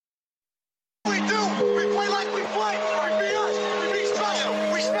do. We play like we play. We be us. We be special.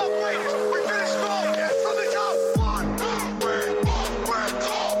 We smell greatness. We finish strong. From the top.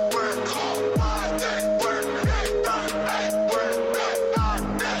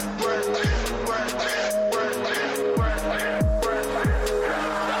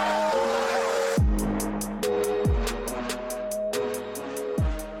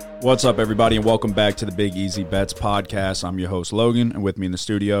 What's up, everybody, and welcome back to the Big Easy Bets podcast. I'm your host, Logan, and with me in the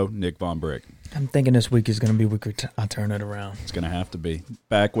studio, Nick Von Brick. I'm thinking this week is going to be week I turn it around. It's going to have to be.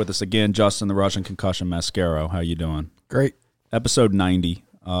 Back with us again, Justin, the Russian Concussion Mascaro. How you doing? Great. Episode 90.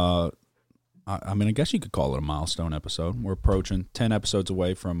 I guess you could call it a milestone episode. We're approaching 10 episodes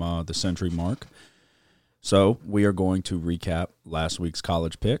away from the century mark. So we are going to recap last week's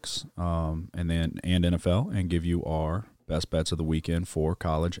college picks and NFL and give you our best bets of the weekend for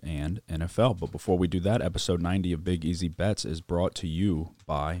college and NFL. But before we do that, episode 90 of Big Easy Bets is brought to you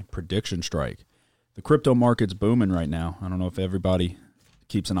by Prediction Strike. The crypto market's booming right now. I don't know if everybody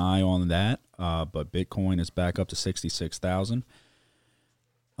keeps an eye on that, but Bitcoin is back up to 66,000.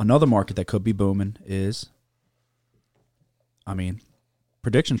 Another market that could be booming is,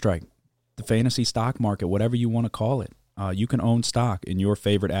 Prediction Strike, the fantasy stock market, whatever you want to call it. You can own stock in your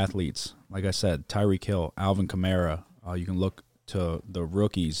favorite athletes. Like I said, Tyreek Hill, Alvin Kamara. You can look to the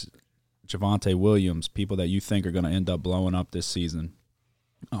rookies, Javonte Williams, people that you think are going to end up blowing up this season.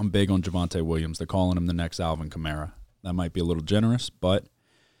 I'm big on Javonte Williams. They're calling him the next Alvin Kamara. That might be a little generous, but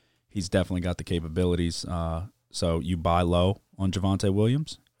he's definitely got the capabilities. So you buy low on Javonte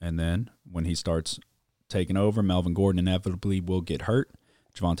Williams, and then when he starts taking over, Melvin Gordon inevitably will get hurt.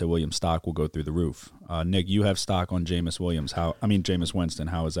 Javonte Williams' stock will go through the roof. Nick, you have stock on Jameis Winston.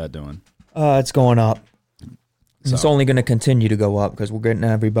 How is that doing? It's going up. So, it's only going to continue to go up because we're getting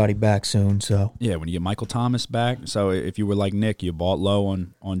everybody back soon. So yeah, when you get Michael Thomas back, so if you were like Nick, you bought low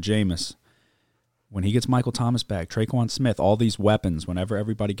on Jameis. When he gets Michael Thomas back, Traquan Smith, all these weapons, whenever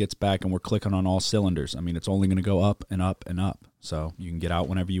everybody gets back and we're clicking on all cylinders, it's only going to go up and up and up. So you can get out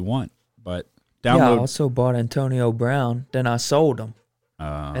whenever you want. But download. Yeah, I also bought Antonio Brown. Then I sold him.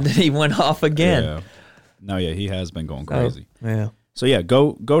 And then he went off again. Yeah. He has been going crazy. Yeah. So, yeah,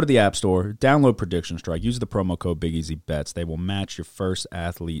 go to the App Store, download Prediction Strike, use the promo code BigEasyBets. They will match your first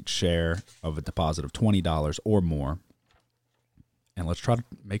athlete share of a deposit of $20 or more. And let's try to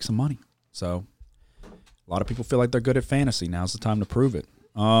make some money. So, a lot of people feel like they're good at fantasy. Now's the time to prove it.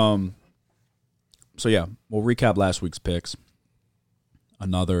 We'll recap last week's picks.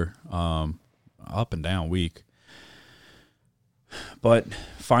 Another up and down week. But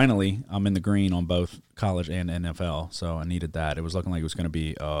finally, I'm in the green on both college and NFL, so I needed that. It was looking like it was going to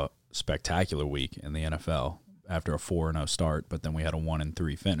be a spectacular week in the NFL after a 4-0 start, but then we had a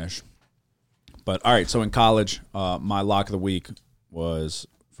 1-3 finish. But, all right, so in college, my lock of the week was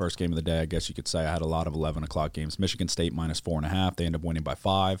first game of the day, I guess you could say. I had a lot of 11 o'clock games. Michigan State minus 4.5. They ended up winning by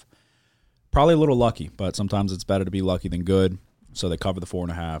 5. Probably a little lucky, but sometimes it's better to be lucky than good, so they covered the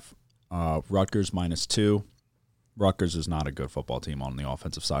 4.5. Rutgers minus 2. Rutgers is not a good football team on the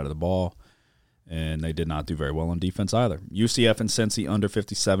offensive side of the ball, and they did not do very well on defense either. UCF and Cincy under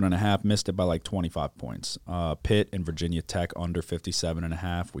 57.5, missed it by like 25 points. Pitt and Virginia Tech under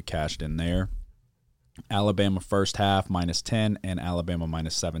 57.5, we cashed in there. Alabama first half minus 10 and Alabama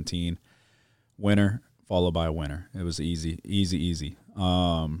minus 17. Winner followed by a winner. It was easy.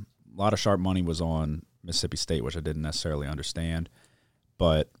 A lot of sharp money was on Mississippi State, which I didn't necessarily understand,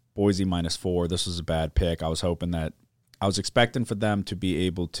 but Boise minus 4. This was a bad pick. I was expecting for them to be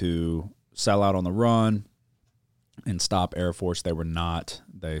able to sell out on the run and stop Air Force. They were not.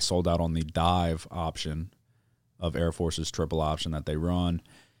 They sold out on the dive option of Air Force's triple option that they run,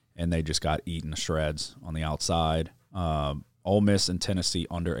 and they just got eaten to shreds on the outside. Ole Miss and Tennessee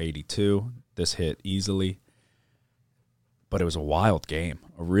under 82. This hit easily, but it was a wild game,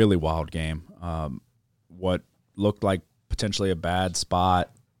 a really wild game. What looked like potentially a bad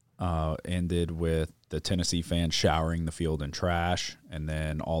spot ended with the Tennessee fans showering the field in trash, and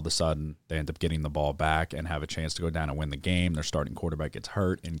then all of a sudden they end up getting the ball back and have a chance to go down and win the game. Their starting quarterback gets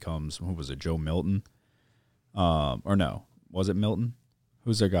hurt. In comes, who was it, Joe Milton? Or no, was it Milton?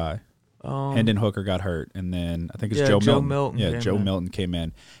 Who's their guy? Hendon Hooker got hurt, and then I think it's Joe Milton. Yeah, Joe Milton came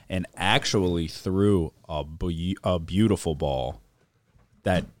in and actually threw a beautiful ball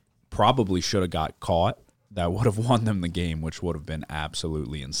that probably should have got caught. That would have won them the game, which would have been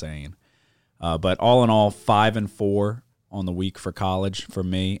absolutely insane. But all in all, 5-4 on the week for college for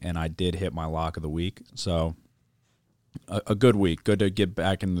me, and I did hit my lock of the week. So a good week. Good to get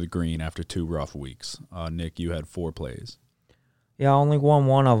back into the green after 2 rough weeks. Nick, you had 4 plays. Yeah, I only won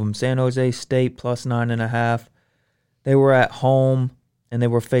one of them. San Jose State plus 9.5. They were at home. and they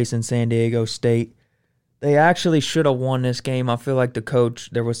were facing San Diego State. They actually should have won this game. I feel like the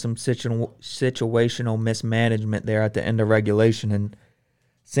coach, there was some situational mismanagement there at the end of regulation, and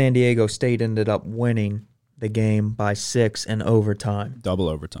San Diego State ended up winning the game by 6 in overtime. Double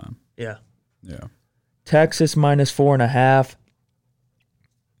overtime. Yeah. Yeah. Texas minus 4.5.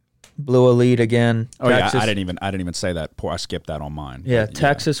 Blew a lead again. Oh Texas, yeah, I didn't even say that. I skipped that on mine. Yeah, But,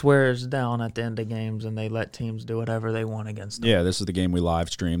 Texas wears down at the end of games, and they let teams do whatever they want against them. Yeah, this is the game we live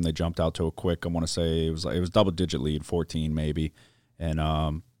streamed. They jumped out to a quick. I want to say it was double digit lead, 14 maybe,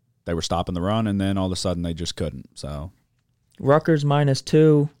 and they were stopping the run, and then all of a sudden they just couldn't. So Rutgers minus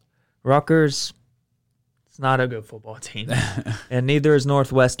 2. Rutgers, it's not a good football team, and neither is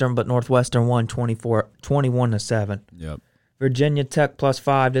Northwestern. But Northwestern won 21-7. Yep. Virginia Tech plus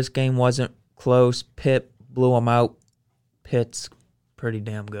 5. This game wasn't close. Pitt blew them out. Pitt's pretty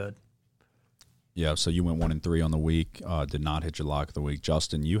damn good. Yeah, so you went 1-3 on the week. Did not hit your lock of the week.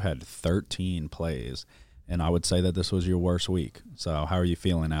 Justin, you had 13 plays, and I would say that this was your worst week. So how are you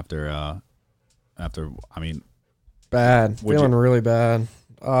feeling after? I mean, bad. Feeling really bad.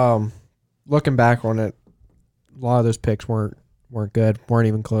 Looking back on it, a lot of those picks weren't good. Weren't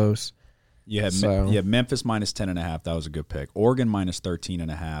even close. You had Memphis minus 10.5. That was a good pick. Oregon minus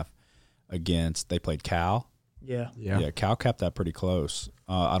 13.5 against. They played Cal. Yeah. Cal kept that pretty close.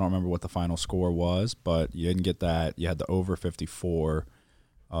 I don't remember what the final score was, but you didn't get that. You had the over 54.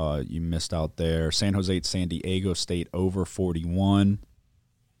 You missed out there. San Jose, San Diego State over 41.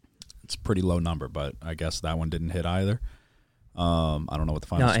 It's a pretty low number, but I guess that one didn't hit either. I don't know what the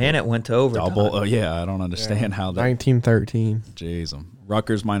final score. And it went to overtime. Double. Oh yeah, I don't understand how that. 19-13. Jeez,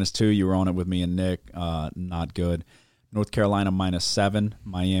 Rutgers minus 2. You were on it with me and Nick. Not good. North Carolina minus 7.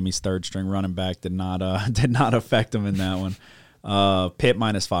 Miami's third string running back did not affect them in that one. Pitt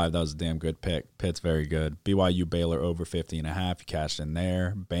minus 5. That was a damn good pick. Pitt's very good. BYU Baylor over 50.5. You cashed in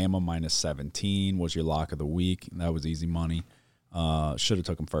there. Bama minus 17 was your lock of the week. That was easy money. Should have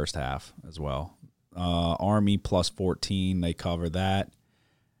took them first half as well. Army plus 14. They cover that.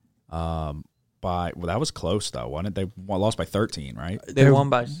 That was close though, wasn't it? They lost by 13, right? They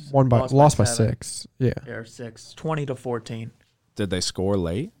lost by 6. Yeah. They're 6, 20-14. Did they score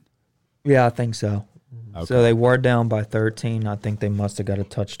late? Yeah, I think so. Okay. So they were down by 13. I think they must have got a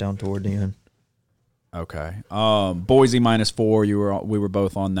touchdown toward the end. Okay. Boise minus 4. We were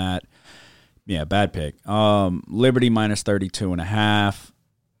both on that. Yeah, bad pick. Liberty minus 32.5.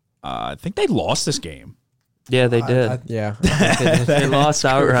 I think they lost this game. Yeah, they did. Yeah. They lost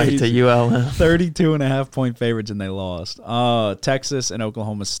outright to ULM. 32.5 point favorites, and they lost. Texas and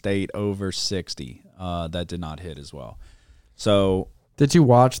Oklahoma State over 60. That did not hit as well. So, did you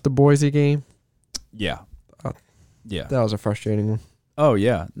watch the Boise game? Yeah. Yeah. That was a frustrating one. Oh,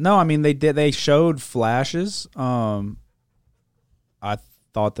 yeah. No, I mean, they showed flashes. I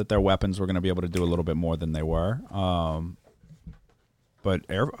thought that their weapons were going to be able to do a little bit more than they were. But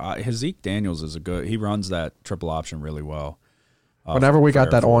Zeke Daniels is he runs that triple option really well. Whenever we got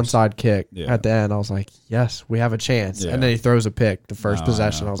that onside kick at the end, I was like, yes, we have a chance. Yeah. And then he throws a pick the first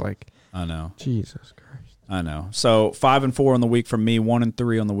possession. I was like, I know. Jesus Christ. I know. So 5-4 on the week for me,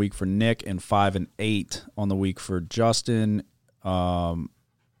 1-3 on the week for Nick, and 5-8 on the week for Justin. That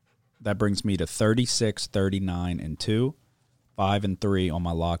brings me to 36, 39, and 2. 5-3 on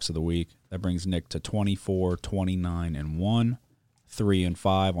my locks of the week. That brings Nick to 24, 29, and 1.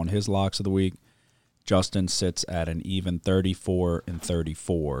 3-5 on his locks of the week. Justin sits at an even 34 and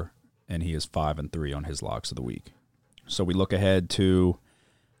 34, and he is 5-3 on his locks of the week. So we look ahead to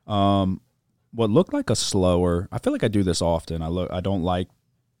what looked like a slower. I feel like I do this often. I don't like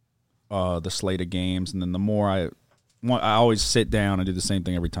the slate of games, and then the more I always sit down. I do the same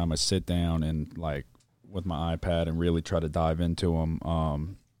thing every time I sit down and like with my iPad and really try to dive into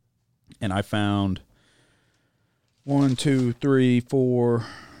them. And I found 1, 2, 3, 4,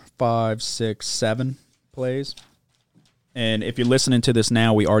 5, 6, 7 plays. And if you're listening to this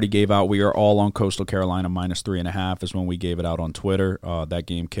now, we already gave out. We are all on Coastal Carolina minus 3.5 is when we gave it out on Twitter. That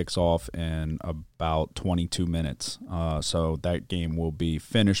game kicks off in about 22 minutes. So that game will be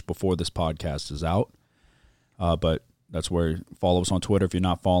finished before this podcast is out. But that's where follow us on Twitter. If you're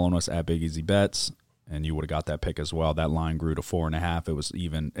not following us at Big Easy Bets, and you would have got that pick as well. That line grew to 4.5. It was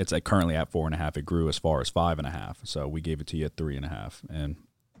even. It's currently at 4.5. It grew as far as 5.5. So we gave it to you at 3.5, and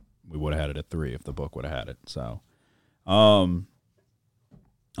we would have had it at 3 if the book would have had it. So, all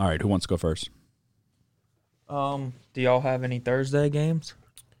right. Who wants to go first? Do y'all have any Thursday games?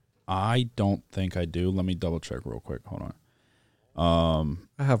 I don't think I do. Let me double check real quick. Hold on.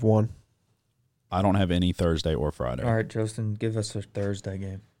 I have one. I don't have any Thursday or Friday. All right, Justin, give us a Thursday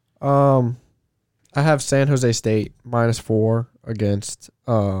game. I have San Jose State -4 against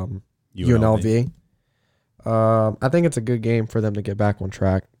UNLV. I think it's a good game for them to get back on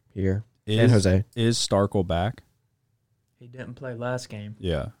track here. San Jose. Is Starkel back? He didn't play last game.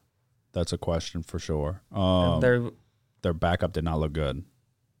 Yeah, that's a question for sure. Their backup did not look good.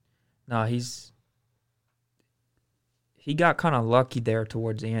 No, he got kind of lucky there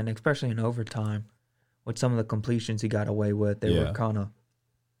towards the end, especially in overtime, with some of the completions he got away with. They were kind of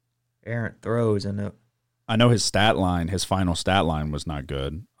errant throws, and I know his final stat line was not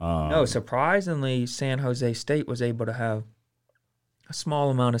good. No, surprisingly, San Jose State was able to have a small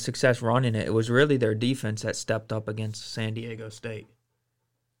amount of success running it. It was really their defense that stepped up against San Diego State.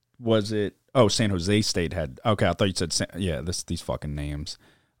 Was it? Oh, San Jose State had. Okay, I thought you said. These fucking names.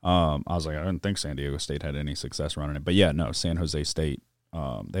 I was like, I didn't think San Diego State had any success running it, but yeah, no, San Jose State.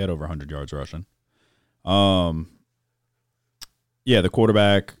 They had over 100 yards rushing. The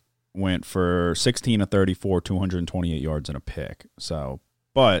quarterback went for 16 of 34, 228 yards and a pick. So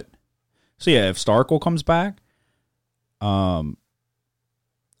if Starkel comes back, I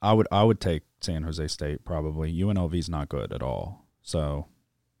would take San Jose State probably. UNLV's not good at all. So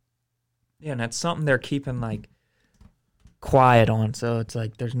yeah, and that's something they're keeping quiet on. So it's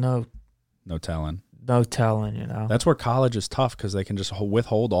like there's no telling. No telling, That's where college is tough because they can just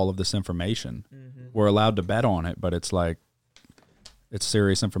withhold all of this information. Mm-hmm. We're allowed to bet on it, but it's like it's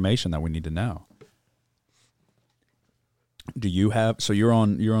serious information that we need to know. Do you have? So you're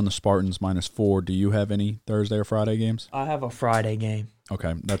on the Spartans -4. Do you have any Thursday or Friday games? I have a Friday game.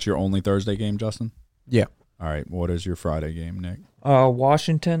 Okay, that's your only Thursday game, Justin? Yeah. All right. What is your Friday game, Nick?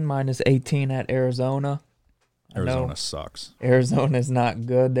 Washington -18 at Arizona. Arizona sucks. Arizona's not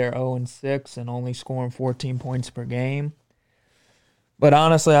good. They're 0-6 and only scoring 14 points per game. But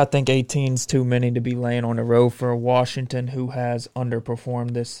honestly, I think 18's too many to be laying on the road for Washington, who has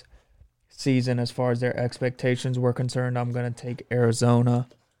underperformed this season as far as their expectations were concerned. I'm going to take Arizona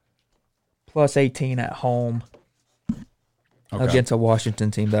 +18 at home against a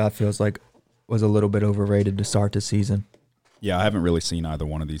Washington team that I feels like was a little bit overrated to start the season. Yeah, I haven't really seen either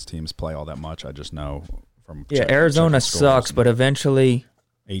one of these teams play all that much. I just know from Arizona sucks, but eventually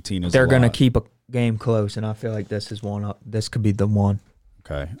 18 is they're going to keep a game close, and I feel like this is one. This could be the one.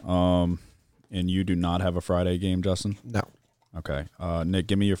 Okay. And you do not have a Friday game, Justin? No. Okay. Nick,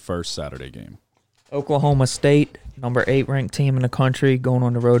 give me your first Saturday game. Oklahoma State, number 8 ranked team in the country, going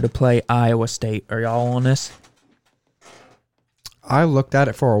on the road to play Iowa State. Are y'all on this? I looked at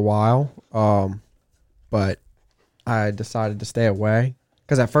it for a while, but I decided to stay away.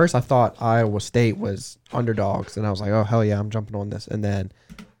 Because at first I thought Iowa State was underdogs, and I was like, oh, hell yeah, I'm jumping on this. And then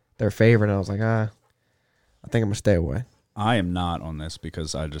they're favored, and I was like, I think I'm going to stay away. I am not on this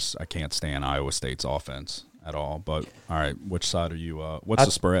because I can't stand Iowa State's offense at all. But, all right, which side are you? What's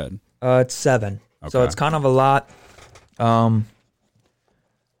the spread? It's 7. Okay. So it's kind of a lot.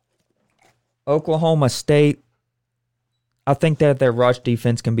 Oklahoma State, I think that their rush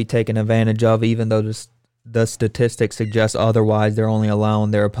defense can be taken advantage of, even though the statistics suggest otherwise. They're only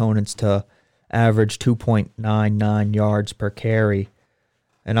allowing their opponents to average 2.99 yards per carry.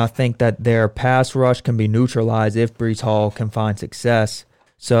 And I think that their pass rush can be neutralized if Breece Hall can find success.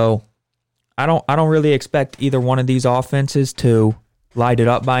 So I don't really expect either one of these offenses to light it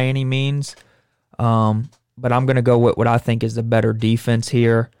up by any means. But I'm going to go with what I think is the better defense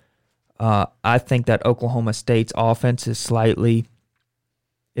here. I think that Oklahoma State's offense is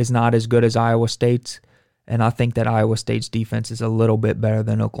not as good as Iowa State's. And I think that Iowa State's defense is a little bit better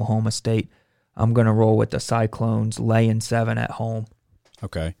than Oklahoma State. I'm going to roll with the Cyclones laying 7 at home.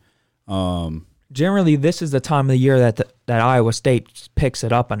 Okay. Generally, this is the time of the year that Iowa State picks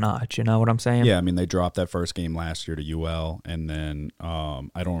it up a notch. You know what I'm saying? Yeah, I mean, they dropped that first game last year to UL, and then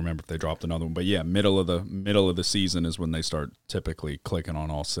I don't remember if they dropped another one. But yeah, middle of the season is when they start typically clicking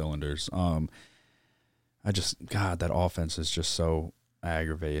on all cylinders. That offense is just so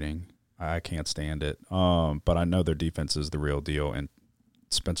aggravating. I can't stand it. But I know their defense is the real deal, and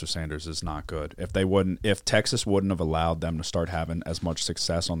Spencer Sanders is not good. If Texas wouldn't have allowed them to start having as much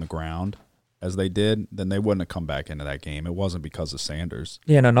success on the ground as they did, then they wouldn't have come back into that game. It wasn't because of Sanders.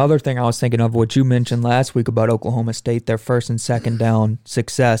 Yeah, and another thing I was thinking of, what you mentioned last week about Oklahoma State, their first and second down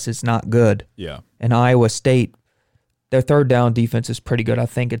success is not good. Yeah. And Iowa State, their third down defense is pretty good. I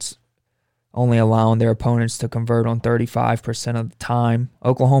think it's only allowing their opponents to convert on 35% of the time.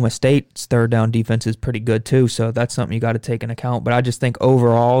 Oklahoma State's third down defense is pretty good too, so that's something you got to take into account. But I just think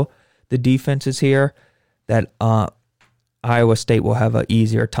overall, the defense is here that Iowa State will have an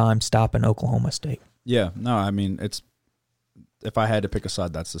easier time stopping Oklahoma State. Yeah, no, I mean, if I had to pick a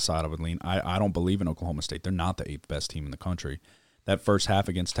side, that's the side I would lean. I don't believe in Oklahoma State. They're not the 8th best team in the country. that first half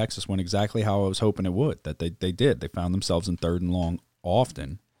against Texas went exactly how I was hoping it would, that they did. They found themselves in 3rd and long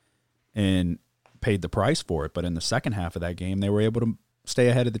often and paid the price for it. But in the second half of that game, they were able to stay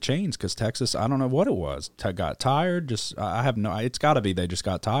ahead of the chains because Texas, I don't know what it was, got tired. It's got to be they just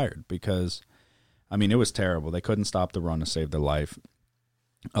got tired because, I mean, it was terrible. They couldn't stop the run to save their life.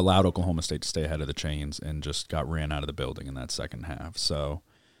 Allowed Oklahoma State to stay ahead of the chains and just got ran out of the building in that second half. So,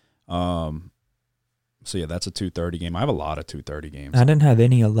 yeah, that's a 2:30 game. I have a lot of 2:30 games. I didn't have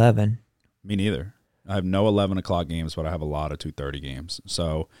any 11. Me neither. I have no 11 o'clock games, but I have a lot of 2:30 games.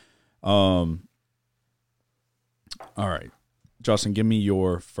 So, all right. Justin, give me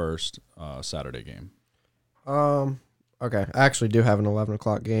your first Saturday game. Okay, I actually do have an 11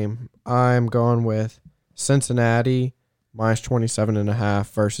 o'clock game. I'm going with Cincinnati minus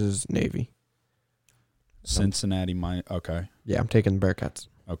 27.5 versus Navy. Cincinnati, okay. Yeah, I'm taking the Bearcats.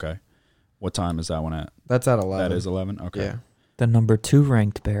 Okay. What time is that one at? That's at 11. That is 11? Okay. Yeah. The number 2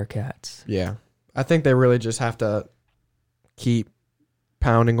 ranked Bearcats. Yeah. I think they really just have to keep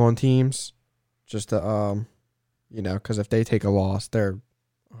pounding on teams just to, because if they take a loss, they're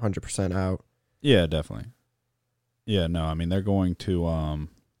 100% out. Yeah, definitely. Yeah, no, I mean, they're going to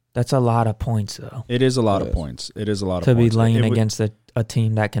That's a lot of points, though. it is a lot of points. It is a lot of To points. be laying It would- against a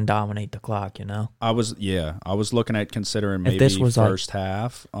team that can dominate the clock, you know? I was looking at considering maybe this was first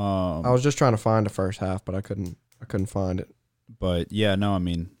half. I was just trying to find the first half, but I couldn't find it. But yeah, no, I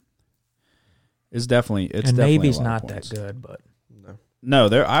mean, it's definitely And definitely Navy's a lot not of that points. good, but No,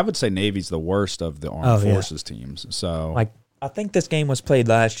 I would say Navy's the worst of the armed forces teams. So like I think this game was played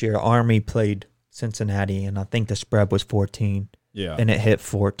last year. Army played Cincinnati, and I think the spread was 14, yeah, and it hit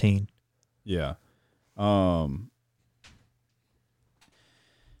 14. yeah.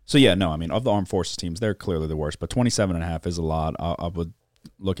 So yeah, no, I mean, of the armed forces teams, they're clearly the worst. But 27.5 is a lot. I would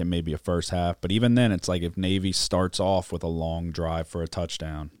look at maybe a first half, but even then, it's like if Navy starts off with a long drive for a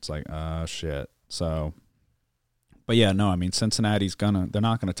touchdown, it's like, shit. So, but yeah, no, I mean, Cincinnati's they're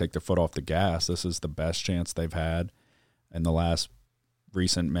not gonna take their foot off the gas. This is the best chance they've had in the last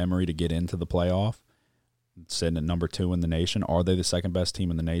recent memory to get into the playoff. Sitting at number 2 in the nation. Are they the second best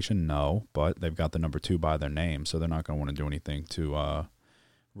team in the nation? No, but they've got the number 2 by their name, so they're not going to want to do anything to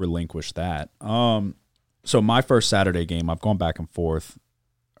relinquish that. So my first Saturday game, I've gone back and forth,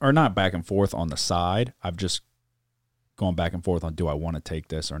 or not back and forth on the side. I've just gone back and forth on do I want to take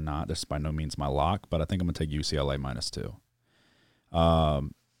this or not. This is by no means my lock, but I think I'm going to take UCLA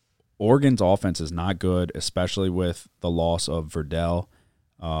 -2. Oregon's offense is not good, especially with the loss of Verdell,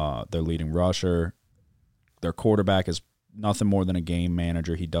 their leading rusher. Their quarterback is nothing more than a game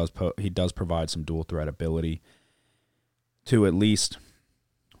manager. He does provide some dual threat ability to at least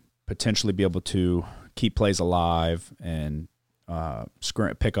potentially be able to keep plays alive and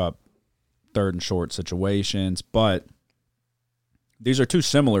pick up 3rd and short situations. But these are two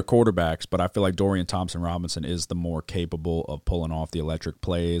similar quarterbacks, but I feel like Dorian Thompson-Robinson is the more capable of pulling off the electric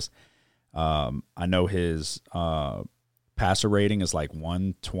plays. I know his passer rating is like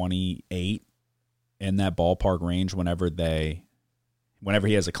 128. In that ballpark range whenever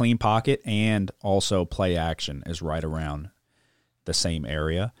he has a clean pocket, and also play action is right around the same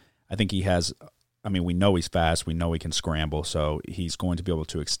area. I think he has, I mean, we know he's fast. We know he can scramble. So he's going to be able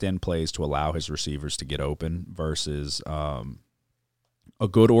to extend plays to allow his receivers to get open versus a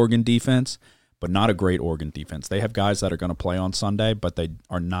good Oregon defense, but not a great Oregon defense. They have guys that are going to play on Sunday, but they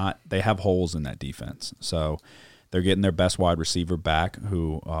have holes in that defense. So they're getting their best wide receiver back,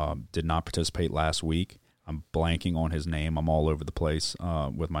 who did not participate last week. I'm blanking on his name. I'm all over the place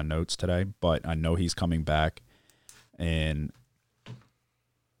with my notes today, but I know he's coming back. And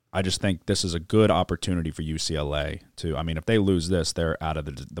I just think this is a good opportunity for UCLA to, I mean, if they lose this, they're out of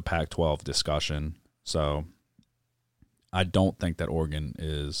the Pac-12 discussion. So I don't think that Oregon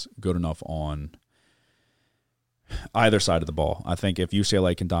is good enough on either side of the ball. I think if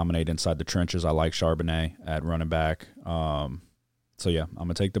UCLA can dominate inside the trenches, I like Charbonnet at running back. So, yeah, I'm going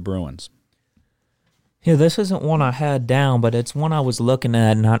to take the Bruins. Yeah, this isn't one I had down, but it's one I was looking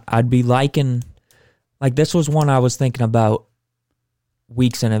at, and I'd be liking, like, this was one I was thinking about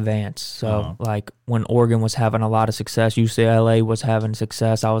weeks in advance. So, like, when Oregon was having a lot of success, UCLA was having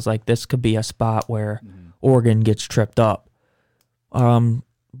success, I was like, this could be a spot where Oregon gets tripped up.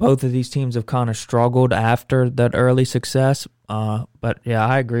 Both of these teams have kind of struggled after that early success. But, yeah,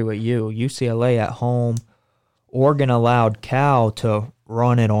 I agree with you. UCLA at home, Oregon allowed Cal to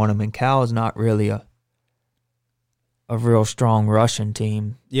run it on them, and Cal is not really a real strong rushing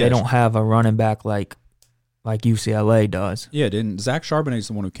team. Yeah, they don't have a running back like UCLA does. Yeah, Zach Charbonnet's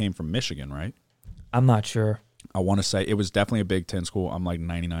the one who came from Michigan, right? I'm not sure. I want to say it was definitely a Big Ten school. I'm like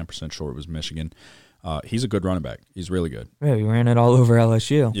 99% sure it was Michigan. He's a good running back. He's really good. Yeah, we ran it all over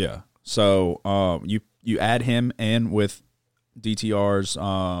LSU. Yeah. So you add him in with DTR's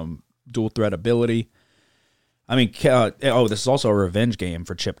dual threat ability. I mean, this is also a revenge game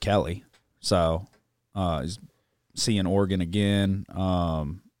for Chip Kelly. So he's seeing Oregon again.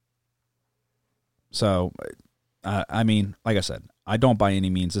 I mean, like I said, I don't by any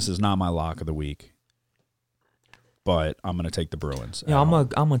means. This is not my lock of the week, but I'm going to take the Bruins. Yeah, I'm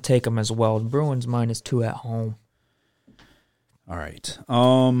gonna take them as well. The Bruins -2 at home. All right.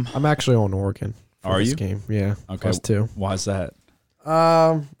 I'm actually on Oregon for Are this you? game. Yeah. Okay. +2. Why is that?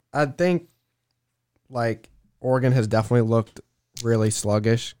 I think like Oregon has definitely looked really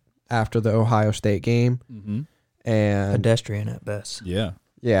sluggish after the Ohio State game. Mm-hmm. And Pedestrian at best. Yeah.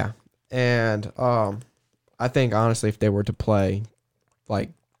 yeah. And I think honestly if they were to play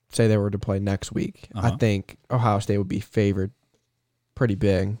like say they were to play next week, I think Ohio State would be favored pretty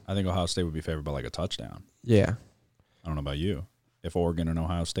big. I think Ohio State would be favored by like a touchdown. Yeah. I don't know about you. If Oregon and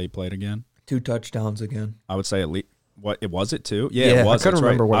Ohio State played again, 2 touchdowns again. I would say at least was it 2? Yeah, Yeah, it was. I couldn't That's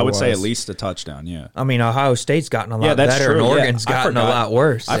remember right. what I it would say at was. least a touchdown. Yeah. I mean, Ohio State's gotten a lot Yeah, that's better, true. and Yeah, Oregon's I gotten a forgot. lot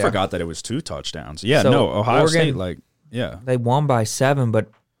worse. I forgot that it was 2 touchdowns. Yeah, So, no, Ohio Oregon- State, like, yeah. They won by 7, but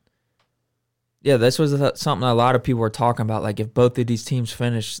yeah, this was something a lot of people were talking about. Like, if both of these teams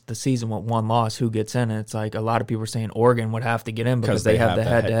finish the season with 1 loss, who gets in? And it's like a lot of people were saying Oregon would have to get in because they have the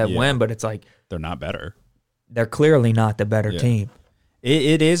head-to-head yeah. win. But it's like They're not better. they're clearly not the better Yeah. team.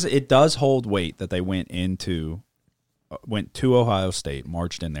 It does hold weight that they went to Ohio State,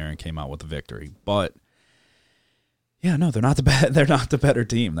 marched in there, and came out with a victory. But yeah, no, they're not the better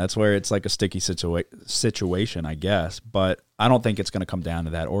team. That's where it's like a sticky situation, I guess. But I don't think it's going to come down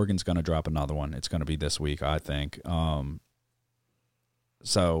to that. Oregon's going to drop another one. It's going to be this week, I think.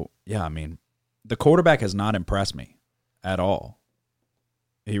 So yeah, I mean, the quarterback has not impressed me at all.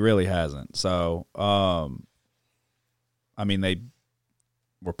 He really hasn't. So I mean, they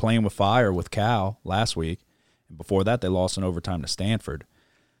were playing with fire with Cal last week. And before that, they lost in overtime to Stanford.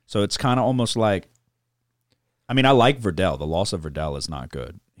 So it's kind of almost like, I mean, I like Verdell. The loss of Verdell is not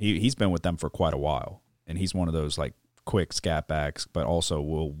good. He's been with them for quite a while, and he's one of those like quick scat backs, but also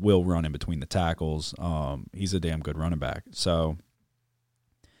will run in between the tackles. He's a damn good running back. So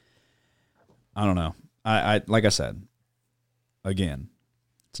I don't know. I like I said, again,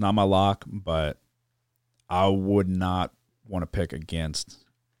 it's not my lock, but I would not want to pick against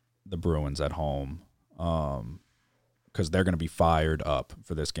the Bruins at home because they're going to be fired up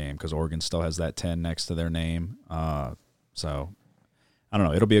for this game because Oregon still has that 10 next to their name. So I don't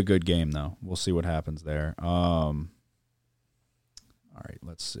know. It'll be a good game, though. We'll see what happens there. All right,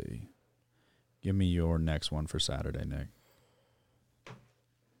 let's see. Give me your next one for Saturday, Nick.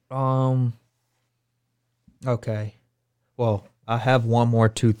 Okay. Well, I have one more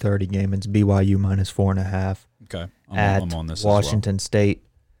 2:30 game. It's BYU -4.5 Okay. at I'm on this Washington State.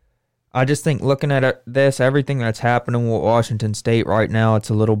 I just think looking at everything that's happening with Washington State right now, it's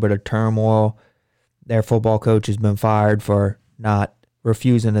a little bit of turmoil. Their football coach has been fired for not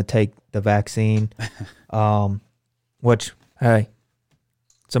refusing to take the vaccine, which, hey,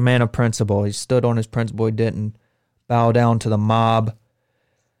 it's a man of principle. He stood on his principle. He didn't bow down to the mob.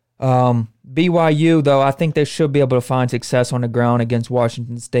 BYU, though, I think they should be able to find success on the ground against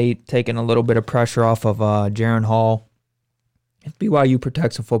Washington State, taking a little bit of pressure off of Jaron Hall. If BYU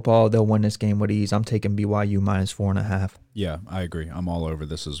protects the football, they'll win this game with ease. I'm taking BYU -4.5. Yeah, I agree. I'm all over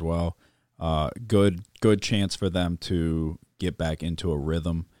this as well. Good chance for them to get back into a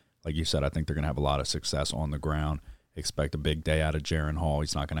rhythm. Like you said, I think they're going to have a lot of success on the ground. Expect a big day out of Jaron Hall.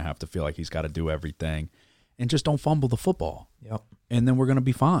 He's not going to have to feel like he's got to do everything. And just don't fumble the football. Yep. And then we're going to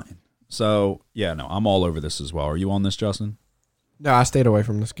be fine. So, yeah, no, I'm all over this as well. Are you on this, Justin? No, I stayed away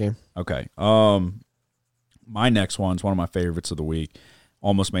from this game. Okay. My next one's one of my favorites of the week.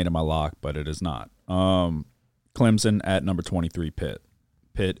 Almost made it my lock, but it is not. Clemson at number 23, Pitt.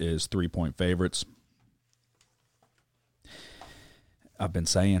 Pitt is 3-point favorites. I've been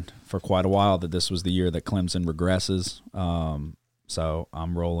saying for quite a while that this was the year that Clemson regresses. So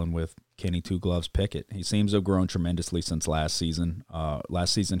I'm rolling with Kenny Two Gloves Pickett. He seems to have grown tremendously since last season.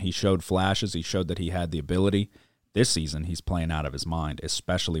 Last season he showed flashes. He showed that he had the ability. This season he's playing out of his mind,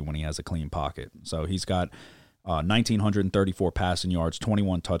 especially when he has a clean pocket. So he's got 1,934 passing yards,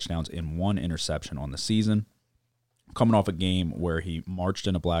 21 touchdowns, and 1 interception on the season. Coming off a game where he marched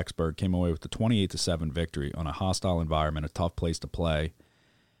into Blacksburg, came away with a 28-7 victory on a hostile environment, a tough place to play.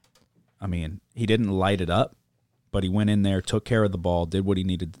 I mean, he didn't light it up, but he went in there, took care of the ball, did what he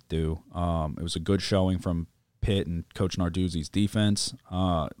needed to do. It was a good showing from Pitt and Coach Narduzzi's defense.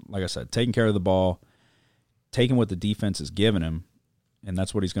 Like I said, taking care of the ball, taking what the defense is giving him, and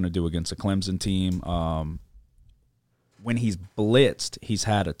that's what he's going to do against a Clemson team. When he's blitzed, he's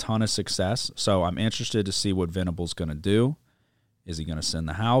had a ton of success. So I'm interested to see what Venable's going to do. Is he going to send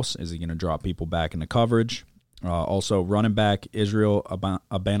the house? Is he going to drop people back into coverage? Also, running back Israel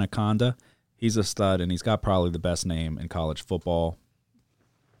Abanaconda. He's a stud, and he's got probably the best name in college football.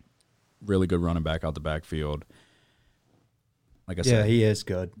 Really good running back out the backfield. Like I said, he is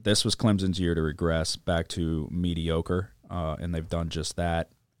good. this was Clemson's year to regress back to mediocre, and they've done just that.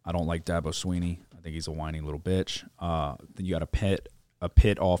 I don't like Dabo Swinney. I think he's a whiny little bitch. Then you got a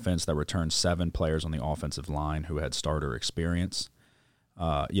Pitt offense that returned 7 players on the offensive line who had starter experience.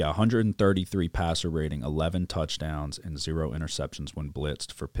 133 passer rating, 11 touchdowns, and 0 interceptions when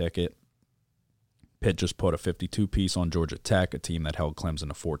blitzed for Pickett. Pitt just put a 52-piece on Georgia Tech, a team that held Clemson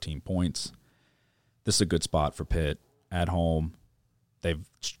to 14 points. This is a good spot for Pitt at home.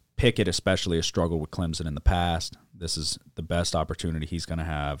 Pickett especially has struggled with Clemson in the past. This is the best opportunity he's going to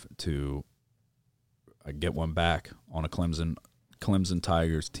have to get one back on a Clemson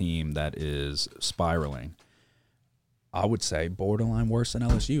Tigers team that is spiraling. I would say borderline worse than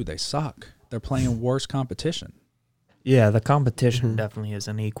LSU. They suck. They're playing worse competition. Yeah, the competition definitely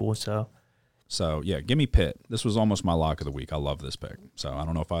isn't equal. So, yeah, give me Pitt. This was almost my lock of the week. I love this pick. So, I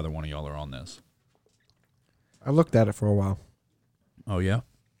don't know if either one of y'all are on this. I looked at it for a while. Oh, yeah?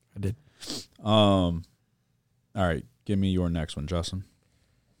 I did. All right, give me your next one, Justin.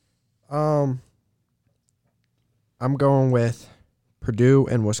 I'm going with Purdue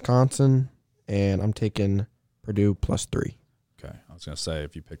and Wisconsin, and I'm taking Purdue +3. Okay, I was going to say,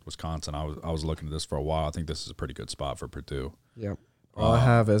 if you picked Wisconsin, I was looking at this for a while. I think this is a pretty good spot for Purdue. Yep. All I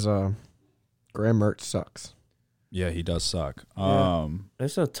have is Graham Mertz sucks. Yeah, he does suck.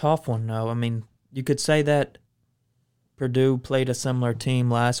 It's a tough one, though. I mean, you could say that Purdue played a similar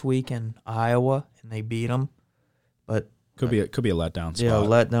team last week in Iowa, and they beat them. But could be a letdown spot. Yeah, a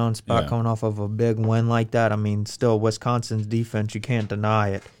letdown spot Yeah. coming off of a big win like that. I mean, still, Wisconsin's defense, you can't deny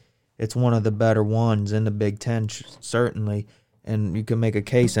it. It's one of the better ones in the Big Ten, certainly, and you can make a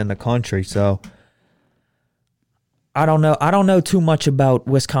case in the country. So I don't know. I don't know too much about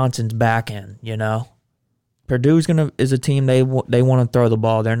Wisconsin's back end. You know, Purdue's is a team they want to throw the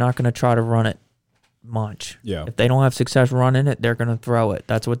ball. They're not going to try to run it much. Yeah. If they don't have success running it, they're going to throw it.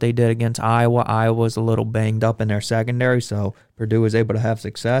 That's what they did against Iowa. Iowa's a little banged up in their secondary, so Purdue was able to have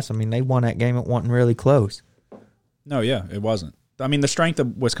success. I mean, they won that game. It wasn't really close. No, yeah, it wasn't. I mean, the strength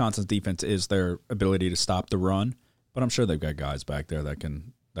of Wisconsin's defense is their ability to stop the run, but I'm sure they've got guys back there that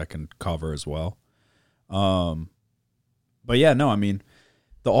can cover as well. But yeah, no, I mean,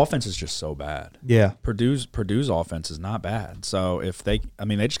 the offense is just so bad. Yeah. Purdue's offense is not bad. So if they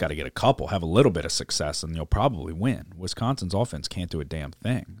just got to get a couple, have a little bit of success, and you'll probably win. Wisconsin's offense can't do a damn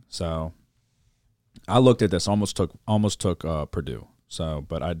thing. So I looked at this, almost took Purdue. So,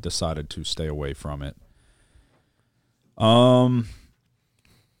 but I decided to stay away from it. All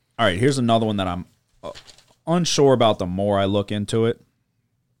right, here's another one that I'm unsure about the more I look into it.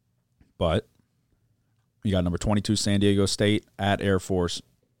 But you got number 22 San Diego State at Air Force.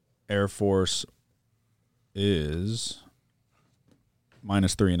 Air Force is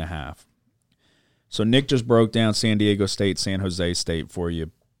 -3.5. So Nick just broke down San Diego State, San Jose State for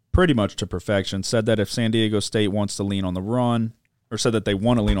you pretty much to perfection. Said that if San Diego State wants to lean on the run, or said that they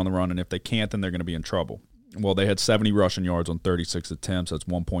want to lean on the run, and if they can't, then they're going to be in trouble. Well, they had 70 rushing yards on 36 attempts. That's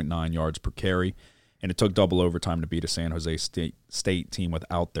 1.9 yards per carry. And it took double overtime to beat a San Jose State team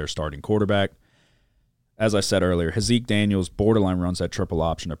without their starting quarterback. As I said earlier, Hazik Daniels borderline runs that triple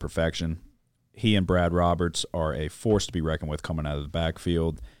option to perfection. He and Brad Roberts are a force to be reckoned with coming out of the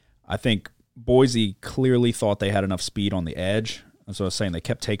backfield. I think Boise clearly thought they had enough speed on the edge. As I was saying, they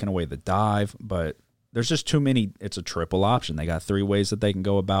kept taking away the dive, but there's just too many. It's a triple option. They got 3 ways that they can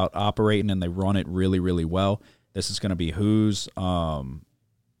go about operating, and they run it really, really well. This is going to be whose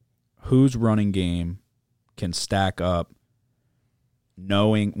running game can stack up,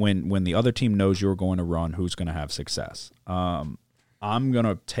 knowing when the other team knows you're going to run, who's going to have success. I'm going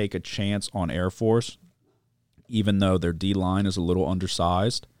to take a chance on Air Force, even though their D-line is a little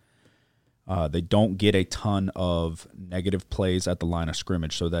undersized. They don't get a ton of negative plays at the line of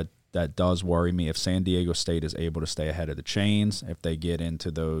scrimmage, so that does worry me. If San Diego State is able to stay ahead of the chains, if they get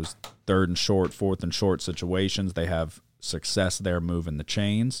into those 3rd and short, 4th and short situations, they have success there moving the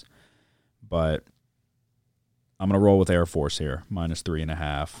chains. But I'm going to roll with Air Force here,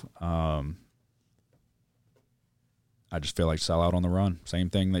 -3.5. I just feel like sell out on the run. Same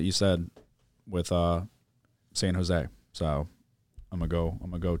thing that you said with San Jose. So I'm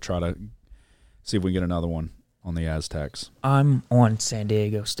gonna go try to see if we can get another one on the Aztecs. I'm on San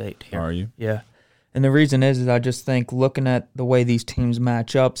Diego State here. Are you? Yeah. And the reason is I just think looking at the way these teams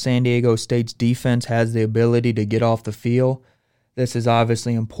match up, San Diego State's defense has the ability to get off the field. This is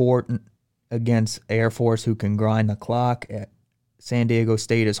obviously important against Air Force, who can grind the clock. San Diego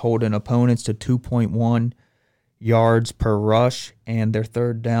State is holding opponents to 2.1 yards per rush, and their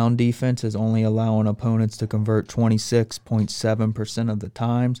third down defense is only allowing opponents to convert 26.7% of the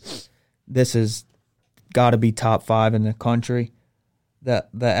times. This has got to be top 5 in the country. The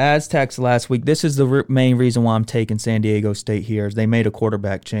Aztecs last week, this is the main reason why I'm taking San Diego State here, is they made a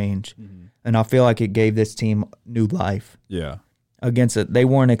quarterback change. Mm-hmm. And I feel like it gave this team new life. Yeah. Against it, they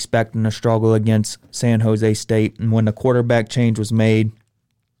weren't expecting to struggle against San Jose State, and when the quarterback change was made,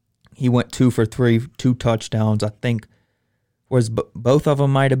 he went 2 for 3, 2 touchdowns. I think both of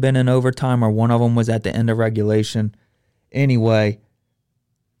them might have been in overtime, or one of them was at the end of regulation. Anyway,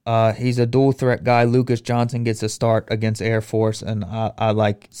 he's a dual threat guy. Lucas Johnson gets a start against Air Force, and I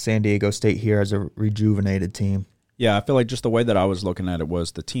like San Diego State here as a rejuvenated team. Yeah, I feel like just the way that I was looking at it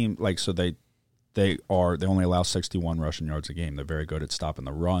was the team, like, so they only allow 61 rushing yards a game. They're very good at stopping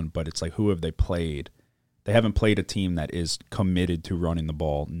the run, but it's like, who have they played? They haven't played a team that is committed to running the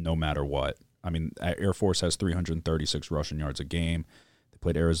ball no matter what. I mean, Air Force has 336 rushing yards a game. They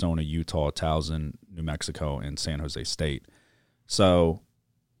played Arizona, Utah, Towson, New Mexico, and San Jose State. So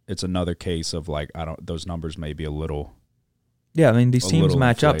it's another case of, like, those numbers may be a little. Yeah, I mean, these teams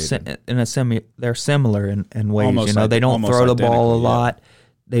match inflated. up in they're similar in ways. Almost they don't throw the ball a yeah. lot.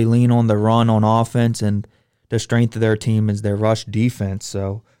 They lean on the run on offense, and the strength of their team is their rush defense.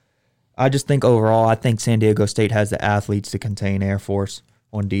 So I just think overall, I think San Diego State has the athletes to contain Air Force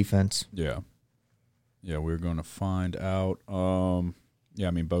on defense. Yeah. Yeah, we're going to find out. Yeah,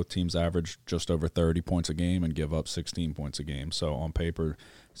 I mean, both teams average just over 30 points a game and give up 16 points a game. So on paper,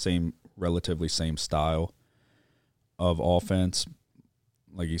 relatively same style of offense.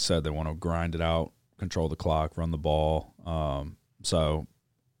 Like you said, they want to grind it out, control the clock, run the ball. So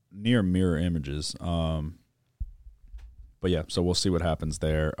near mirror images. But yeah, so we'll see what happens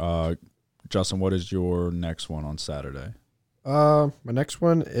there. Justin, what is your next one on Saturday? My next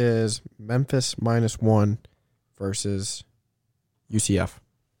one is Memphis -1 versus UCF.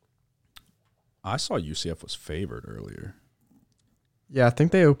 I saw UCF was favored earlier. Yeah, I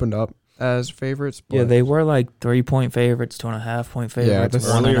think they opened up as favorites. But Yeah, they were like 3-point favorites, 2.5-point favorites. this-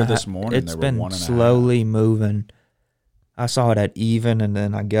 Earlier this morning, It's they were been 1.5. slowly moving. I saw it at even, and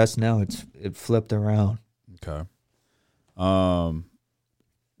then I guess now it flipped around. Okay.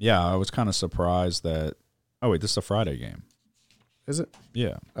 Yeah, I was kind of surprised that. Oh wait, this is a Friday game. Is it?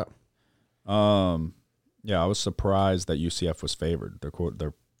 Yeah. Oh. Yeah, I was surprised that UCF was favored.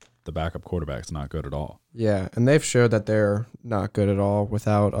 The backup quarterback's not good at all. Yeah, and they've showed that they're not good at all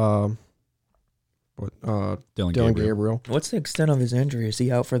without Dylan Dylan Gabriel. Gabriel. What's the extent of his injury? Is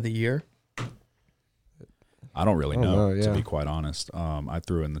he out for the year? I don't really I don't know, know, to yeah. be quite honest. I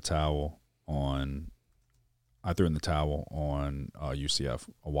threw in the towel on UCF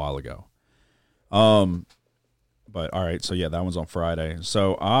a while ago. But all right, so yeah, that one's on Friday.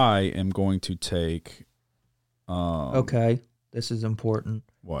 So I am going to take. Okay, this is important.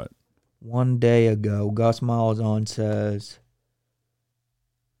 What? One day ago, Gus Malzahn says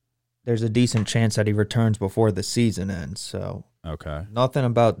there's a decent chance that he returns before the season ends. So Okay. nothing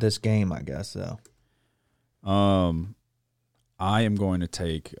about this game, I guess, though. I am going to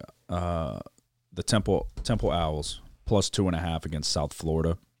take the Temple Owls plus 2.5 against South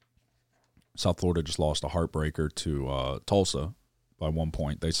Florida. South Florida just lost a heartbreaker to Tulsa by 1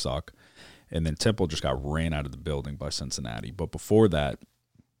 point. They suck. And then Temple just got ran out of the building by Cincinnati. But before that,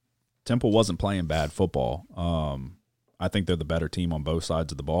 Temple wasn't playing bad football. I think they're the better team on both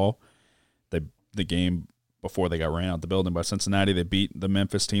sides of the ball. The game before they got ran out of the building by Cincinnati, they beat the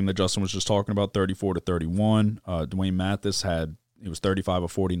Memphis team that Justin was just talking about, 34-31. Dwayne Mathis he was 35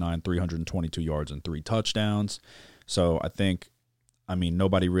 of 49, 322 yards and 3 touchdowns. So I mean,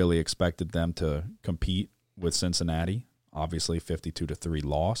 nobody really expected them to compete with Cincinnati. Obviously, 52-3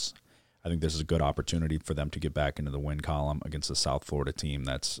 loss. I think this is a good opportunity for them to get back into the win column against a South Florida team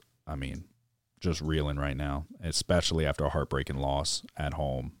that's, I mean, just reeling right now, especially after a heartbreaking loss at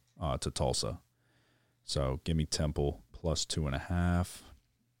home to Tulsa. So give me Temple plus 2.5.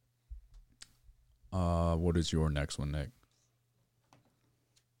 What is your next one, Nick?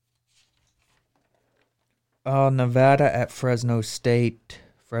 Nevada at Fresno State.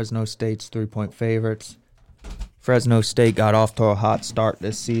 Fresno State's 3-point favorites. Fresno State got off to a hot start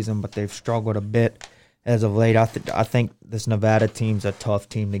this season, but they've struggled a bit as of late. I think this Nevada team's a tough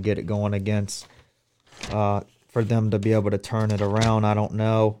team to get it going against. For them to be able to turn it around, I don't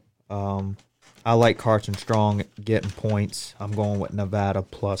know. I like Carson Strong getting points. I'm going with Nevada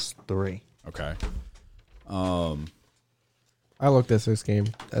plus 3. Okay. I looked at this game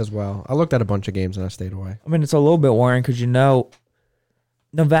as well. I looked at a bunch of games and I stayed away. I mean, it's a little bit worrying because,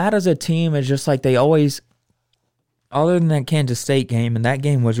 Nevada's a team is just like they always, other than that Kansas State game, and that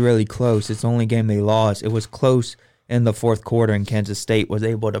game was really close. It's the only game they lost. It was close in the fourth quarter, and Kansas State was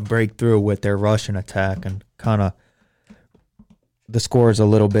able to break through with their rushing attack, and kind of the score is a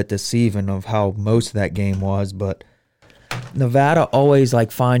little bit deceiving of how most of that game was, but Nevada always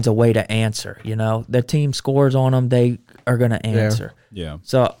like finds a way to answer. Their team scores on them, they are going to answer. Yeah.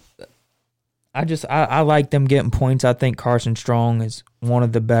 So I like them getting points. I think Carson Strong is one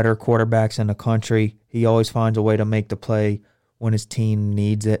of the better quarterbacks in the country. He always finds a way to make the play when his team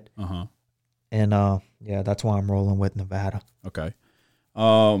needs it. Uh-huh. And that's why I'm rolling with Nevada. Okay.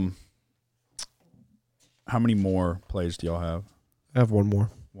 How many more plays do y'all have? I have one more.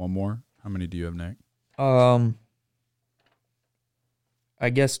 One more? How many do you have, Nick? I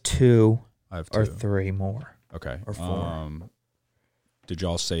guess 2 I have 2. or 3 more. Okay. Or 4. Did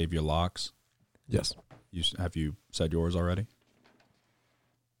y'all save your locks? Yes. Have you said yours already?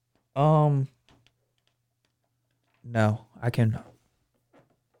 No, I can.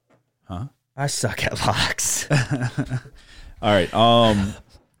 Huh? I suck at locks. All right.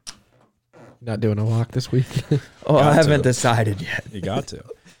 Not doing a lock this week. Oh, I Got haven't to. decided yet. You got to.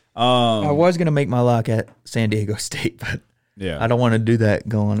 I was gonna make my lock at San Diego State, but Yeah. I don't want to do that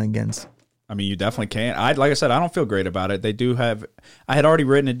going against. I mean, you definitely can. Like I said, I don't feel great about it. They do have. I had already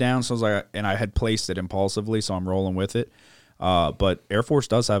written it down, so I was like, and I had placed it impulsively, so I'm rolling with it. But Air Force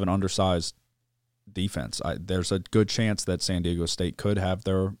does have an undersized defense. There's a good chance that San Diego State could have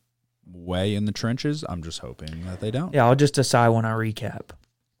their way in the trenches. I'm just hoping that they don't. Yeah, I'll just decide when I recap,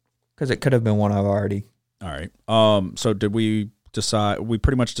 because it could have been one I've already. All right. So did we decide? We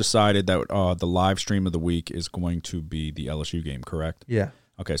pretty much decided that the live stream of the week is going to be the LSU game, correct? Yeah.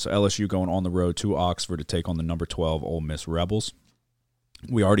 Okay, so LSU going on the road to Oxford to take on the number 12 Ole Miss Rebels.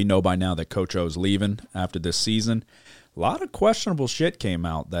 We already know by now that Coach O's leaving after this season. A lot of questionable shit came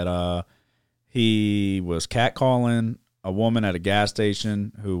out that he was catcalling a woman at a gas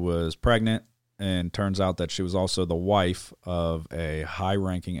station who was pregnant, and turns out that she was also the wife of a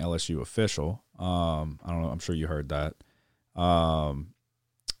high-ranking LSU official. I don't know. I'm sure you heard that.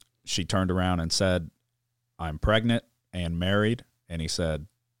 She turned around and said, "I'm pregnant and married," and he said,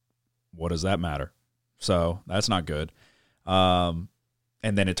 "What does that matter?" So that's not good. And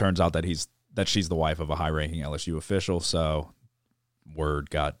then it turns out that she's the wife of a high-ranking LSU official. So word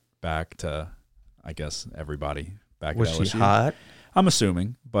got back to, I guess, everybody back Was at she LSU. hot? I'm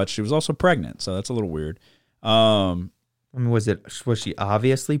assuming, but she was also pregnant, so that's a little weird. I mean, was she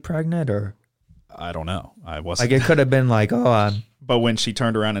obviously pregnant, or I don't know. I wasn't. like it could have been like, oh, I'm. But when she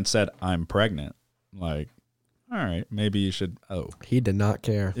turned around and said, "I'm pregnant," like, all right, maybe you should. Oh, He did not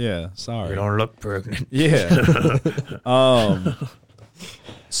care. yeah, sorry. You don't look pregnant. Yeah.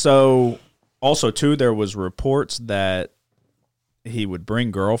 So also too, there was reports that he would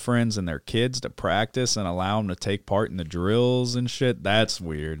bring girlfriends and their kids to practice and allow them to take part in the drills and shit. That's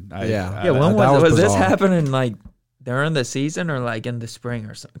weird. Yeah. Yeah, when that was was this bizarre. happening? Like during the season or like in the spring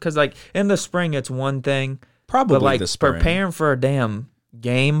or something? Because like in the spring, it's one thing, Probably but like the spring. preparing for a damn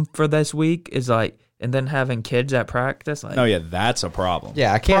game for this week is like, and then having kids at practice. Like, No, yeah, that's a problem.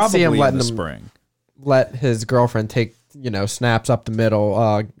 Yeah, I can't see him Probably letting in the him spring. let his girlfriend take, snaps up the middle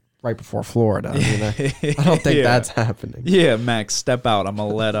right before Florida. I don't think Yeah. that's happening. Yeah, Max, step out. I'm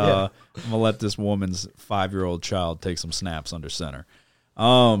gonna let this woman's 5-year-old child take some snaps under center.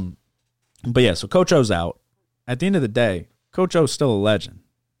 But yeah, so Coach O's out. At the end of the day, Coach O's still a legend.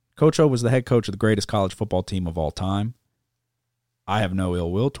 Coach O was the head coach of the greatest college football team of all time. I have no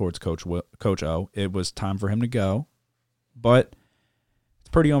ill will towards Coach O. It was time for him to go, but it's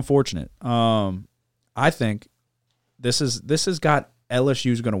pretty unfortunate. I think this has got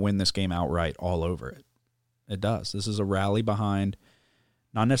LSU's going to win this game outright all over it. It does. This is a rally behind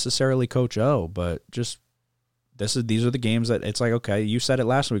not necessarily Coach O, but just these are the games that it's like, okay, you said it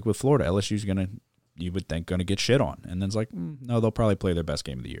last week with Florida. LSU's you would think, going to get shit on. And then it's like, no, they'll probably play their best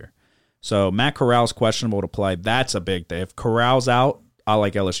game of the year. So Matt Corral's questionable to play. That's a big thing. If Corral's out, I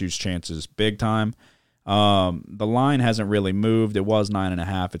like LSU's chances big time. The line hasn't really moved. It was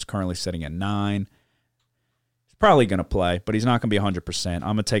 9.5. It's currently sitting at 9. He's probably going to play, but he's not going to be 100%. I'm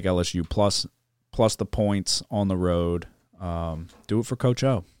going to take LSU plus the points on the road. Do it for Coach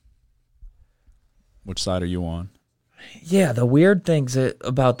O. Which side are you on? yeah, the weird things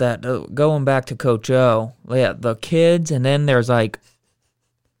about that, going back to Coach O, yeah, the kids, and then there's like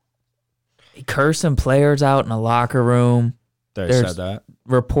cursing players out in the locker room. They said that.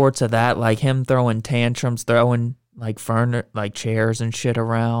 Reports of that, like him throwing tantrums, throwing like chairs and shit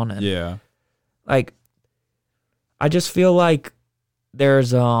around, and Yeah. like I just feel like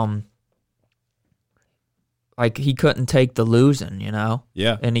there's like he couldn't take the losing, you know?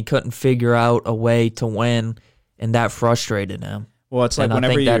 Yeah. And he couldn't figure out a way to win, and that frustrated him. Well, it's like And I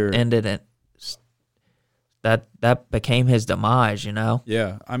whenever think you're that ended it. That became his demise, you know?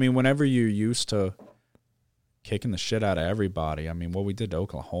 Yeah. I mean, whenever you're used to kicking the shit out of everybody, I mean, what we did to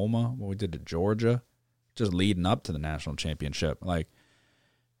Oklahoma, what we did to Georgia, just leading up to the national championship. Like,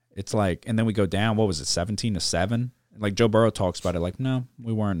 it's like, and then we go down, what was it, 17-7? Like, Joe Burrow talks about it like, no,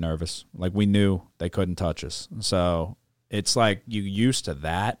 we weren't nervous. Like, we knew they couldn't touch us. So it's like you used to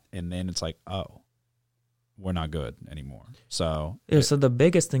that, and then it's like, oh, we're not good anymore. So Yeah, so the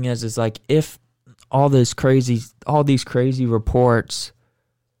biggest thing is like if all these crazy reports,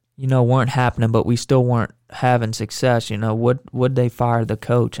 you know, weren't happening, but we still weren't having success, you know, would they fire the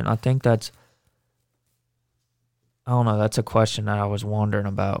coach? And I think that's, I don't know, that's a question that I was wondering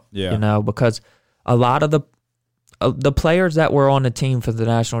about. Yeah. You know, because a lot of the players that were on the team for the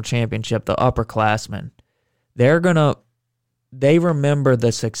national championship, the upperclassmen, they remember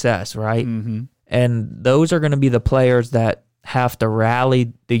the success, right? mm-hmm. And those are going to be the players that have to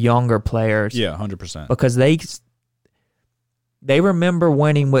rally the younger players. Yeah, 100%. Because they remember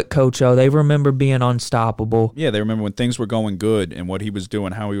winning with Coach O. They remember being unstoppable. Yeah, they remember when things were going good and what he was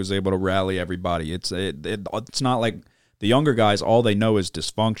doing, how he was able to rally everybody. It's not like the younger guys, all they know is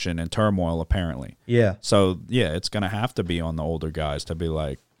dysfunction and turmoil, apparently. Yeah. So, yeah, it's going to have to be on the older guys to be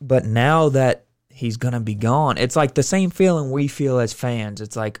like, But now that he's going to be gone, it's like the same feeling we feel as fans.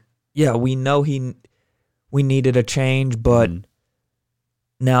 It's like, yeah, we know we needed a change, but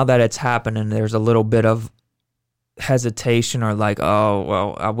now that it's happening, there's a little bit of hesitation or like, oh,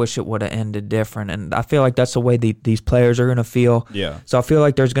 well, I wish it would have ended different. And I feel like that's the way these players are going to feel. yeah. So I feel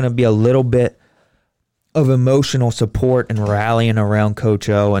like there's going to be a little bit of emotional support and rallying around Coach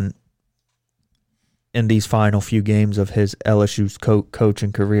O and in these final few games of his LSU's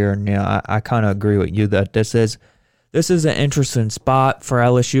coaching career. And yeah, I kind of agree with you that this is an interesting spot for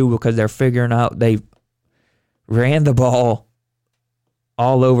LSU because they're figuring out they ran the ball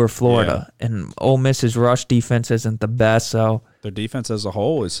all over Florida, and Ole Miss's rush defense isn't the best. So Their defense as a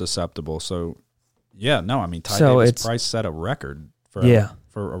whole is susceptible. So, yeah, no, I mean, Ty So Davis it's- Price set a record for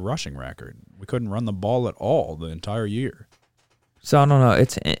a rushing record. We couldn't run the ball at all the entire year. So I don't know.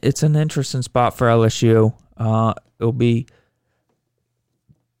 It's an interesting spot for LSU. It'll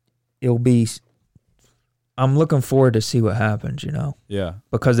be. I'm looking forward to see what happens. You know, Yeah.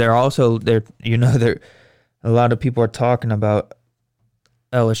 because they're a lot of people are talking about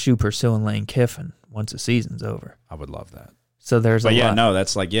LSU pursuing Lane Kiffin once the season's over. I would love that. So there's But a yeah, lot. no,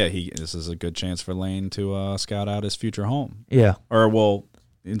 that's like, this is a good chance for Lane to scout out his future home. Yeah. Or, well,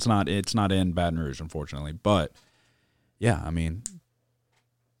 it's not in Baton Rouge, unfortunately. But, yeah, I mean,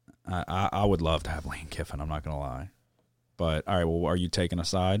 I would love to have Lane Kiffin. I'm not going to lie. But, all right, well, are you taking a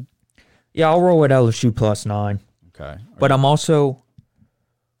side? Yeah, I'll roll with LSU +9. Okay. But I'm also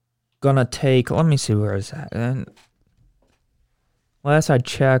gonna take. Let me see where it's at. And last I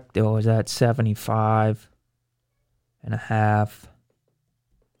checked, it was at 75.5.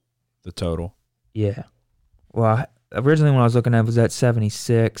 The total. Yeah. Well, originally when I was looking at it was at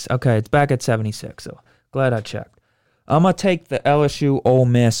 76. Okay, it's back at 76. So glad I checked. I'm gonna take the LSU Ole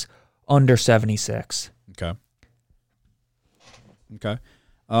Miss under 76. Okay. Okay.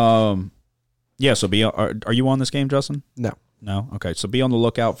 Yeah, so are you on this game, Justin? No. No? Okay, so be on the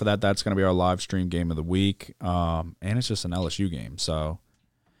lookout for that. That's going to be our live stream game of the week. And it's just an LSU game, so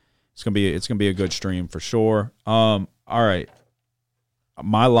it's going to be a good stream for sure. All right.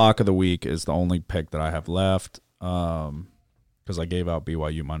 My lock of the week is the only pick that I have left because I gave out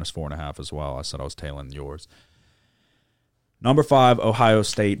BYU -4.5 as well. I said I was tailing yours. Number 5, Ohio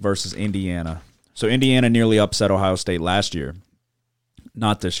State versus Indiana. So Indiana nearly upset Ohio State last year.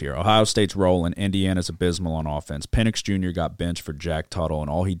 Not this year. Ohio State's rolling. Indiana's abysmal on offense. Penix Jr. got benched for Jack Tuttle, and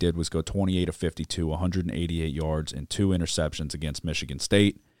all he did was go 28 of 52, 188 yards, and 2 interceptions against Michigan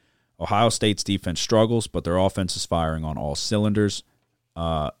State. Ohio State's defense struggles, but their offense is firing on all cylinders.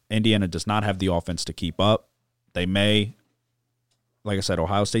 Indiana does not have the offense to keep up. They may, like I said,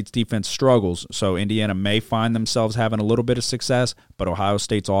 Ohio State's defense struggles, so Indiana may find themselves having a little bit of success, but Ohio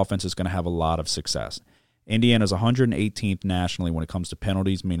State's offense is going to have a lot of success. Indiana's 118th nationally when it comes to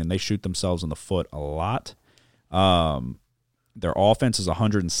penalties, meaning they shoot themselves in the foot a lot. Their offense is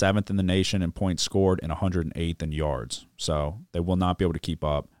 107th in the nation in points scored and 108th in yards. So they will not be able to keep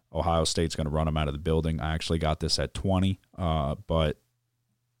up. Ohio State's going to run them out of the building. I actually got this at 20, but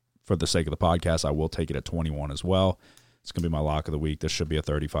for the sake of the podcast, I will take it at 21 as well. It's going to be my lock of the week. This should be a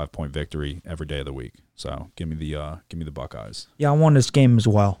 35-point victory every day of the week. So give me the Buckeyes. Yeah, I won this game as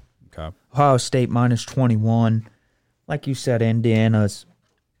well. Okay. Ohio State -21. like you said, Indiana's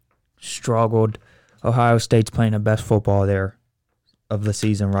struggled. Ohio State's playing the best football there of the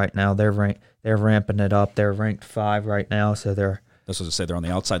season right now. They're ramping it up. They're ranked 5 right now, so they're. This was to say they're on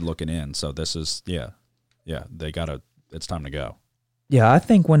the outside looking in. So this is they gotta. It's time to go. Yeah, I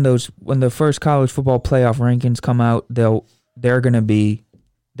think when the first college football playoff rankings come out, they'll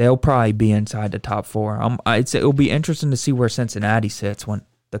probably be inside the top 4. It'll be interesting to see where Cincinnati sits when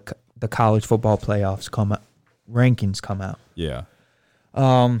the college football playoffs rankings come out. Yeah.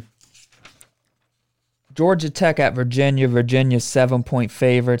 Georgia Tech at Virginia. Virginia's 7-point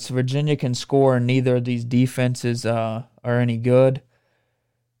favorites. Virginia can score, and neither of these defenses are any good.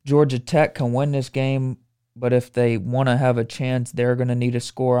 Georgia Tech can win this game, but if they want to have a chance, they're going to need a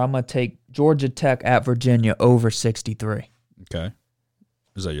score. I'm going to take Georgia Tech at Virginia over 63. Okay.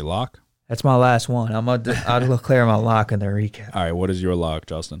 Is that your lock? That's my last one. I'll declare my lock in the recap. All right. What is your lock,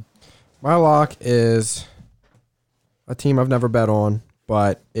 Justin? My lock is a team I've never bet on,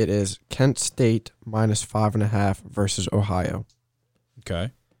 but it is Kent State minus 5.5 versus Ohio.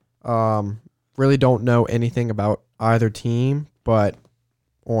 Okay. Really don't know anything about either team, but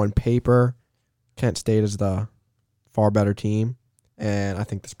on paper, Kent State is the far better team, and I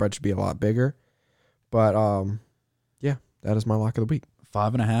think the spread should be a lot bigger. But yeah, that is my lock of the week.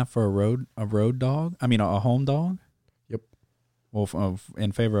 5.5 for a road dog. I mean, a home dog. Yep. Well,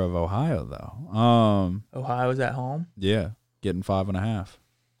 in favor of Ohio though. Ohio's at home. Yeah, getting 5.5.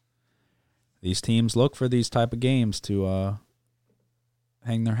 These teams look for these type of games to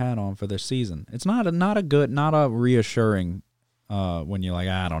hang their hat on for their season. It's not a reassuring when you're like,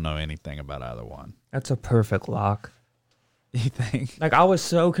 I don't know anything about either one. That's a perfect lock. You think? Like, I was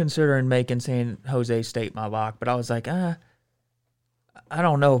so considering making San Jose State my lock, but I was like, I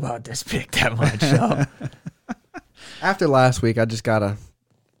don't know about this pick that much. So. After last week, I just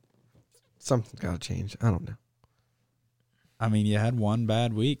something's gotta change. I don't know. I mean, you had one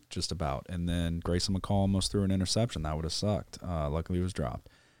bad week just about, and then Grayson McCall almost threw an interception. That would have sucked. Luckily, it was dropped.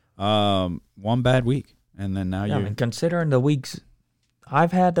 One bad week, and then now I mean, considering the weeks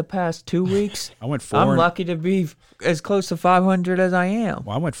I've had the past 2 weeks, I went 4. I'm lucky to be as close to 500 as I am.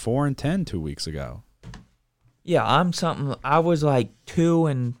 Well, I went 4-10 2 weeks ago. Yeah, I was like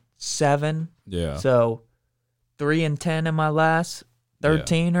 2-7. Yeah. So 3-10 in my last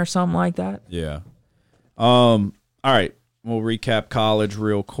 13 or something like that. Yeah. All right. We'll recap college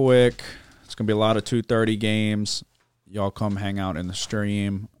real quick. It's gonna be a lot of 2:30 games. Y'all come hang out in the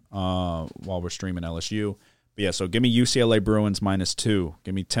stream while we're streaming LSU. But yeah, so give me UCLA Bruins -2.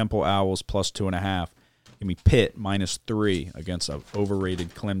 Give me Temple Owls +2.5. Give me Pitt -3 against an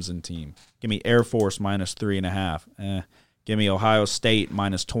overrated Clemson team. Give me Air Force -3.5. Give me Ohio State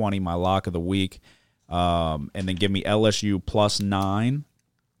 -20, my lock of the week. And then give me LSU +9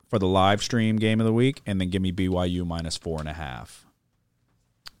 for the live stream game of the week. And then give me BYU -4.5.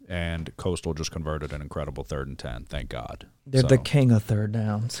 And Coastal just converted an incredible 3rd and 10. Thank God. They're the king of third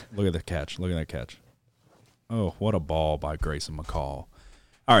downs. Look at the catch. Look at that catch. Oh, what a ball by Grayson McCall.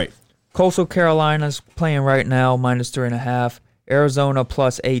 All right. Coastal Carolina's playing right now -3.5. Arizona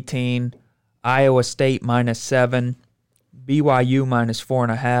 +18. Iowa State -7. BYU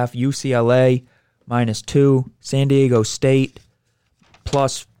 -4.5. UCLA -2. San Diego State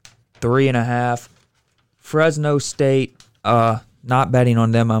 +3.5. Fresno State, not betting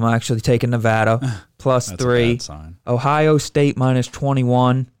on them. I'm actually taking Nevada +3. That's a bad sign. Ohio State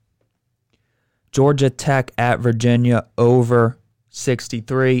 -21. Georgia Tech at Virginia over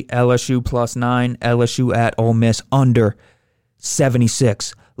 63. LSU +9. LSU at Ole Miss under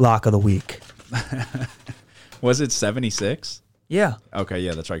 76. Lock of the week. Was it 76? Yeah. Okay,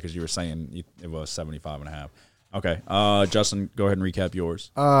 yeah, that's right, because you were saying it was 75.5. Okay, Justin, go ahead and recap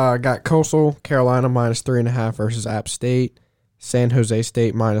yours. I got Coastal Carolina -3.5 versus App State. San Jose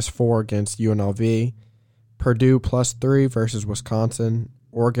State -4 against UNLV. Purdue +3 versus Wisconsin.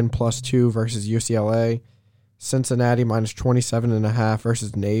 Oregon +2 versus UCLA. Cincinnati -27.5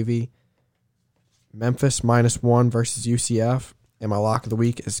 versus Navy. Memphis -1 versus UCF. And my lock of the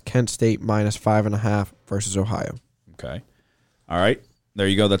week is Kent State -5.5 versus Ohio. Okay. All right. There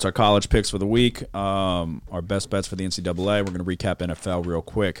you go. That's our college picks for the week. Our best bets for the NCAA. We're going to recap NFL real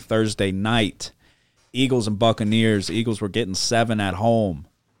quick. Thursday night, Eagles and Buccaneers. Eagles were getting 7 at home.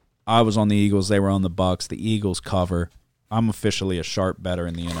 I was on the Eagles. They were on the Bucs. The Eagles cover. I'm officially a sharp bettor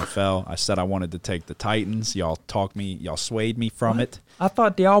in the NFL. I said I wanted to take the Titans. Y'all swayed me from it. I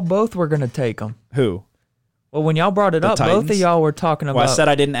thought y'all both were going to take them. Who? Well, when y'all brought it up, Titans? both of y'all were talking about. Well, I said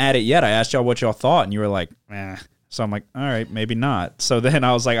I didn't add it yet. I asked y'all what y'all thought, and you were like, eh. So I'm like, all right, maybe not. So then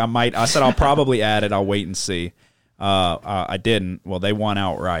I was like, I said I'll probably add it. I'll wait and see. I didn't. Well, they won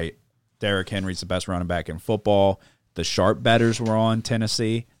outright. Derrick Henry's the best running back in football. The sharp bettors were on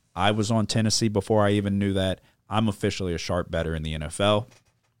Tennessee. I was on Tennessee before I even knew that. I'm officially a sharp better in the NFL.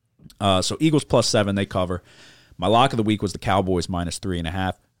 So Eagles +7, they cover. My lock of the week was the Cowboys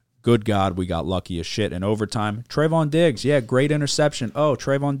 -3.5. Good God, we got lucky as shit in overtime. Trayvon Diggs, yeah, great interception. Oh,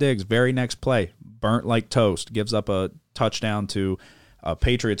 Trayvon Diggs, very next play, burnt like toast. Gives up a touchdown to a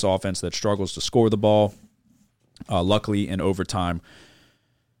Patriots offense that struggles to score the ball. Luckily, in overtime,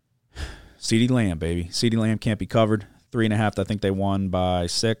 CeeDee Lamb, baby. CeeDee Lamb can't be covered. 3.5, I think they won by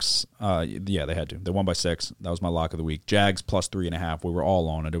 6. Yeah, they had to. They won by 6. That was my lock of the week. Jags +3.5. We were all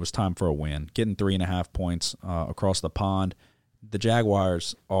on it. It was time for a win. Getting 3.5 points across the pond. The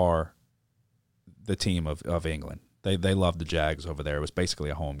Jaguars are the team of England. They love the Jags over there. It was basically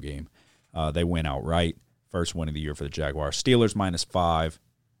a home game. They win outright. First win of the year for the Jaguars. Steelers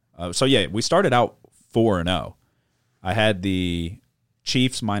 -5. So, yeah, we started out 4-0. I had the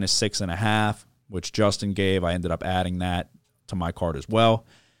Chiefs -6.5, which Justin gave. I ended up adding that to my card as well.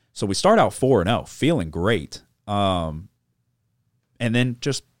 So we start out 4-0, feeling great. And then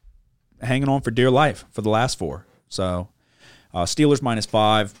just hanging on for dear life for the last 4. So Steelers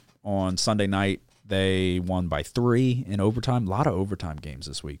 -5 on Sunday night. They won by 3 in overtime. A lot of overtime games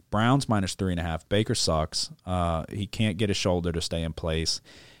this week. Browns -3.5. Baker sucks. He can't get his shoulder to stay in place.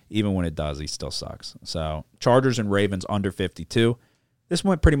 Even when it does, he still sucks. So Chargers and Ravens under 52. This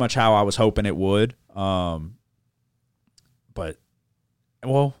went pretty much how I was hoping it would. But,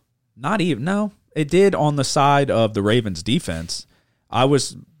 well, not even. No, it did on the side of the Ravens defense. I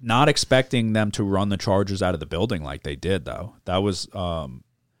was not expecting them to run the Chargers out of the building like they did, though. That was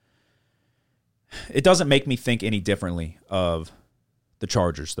it doesn't make me think any differently of the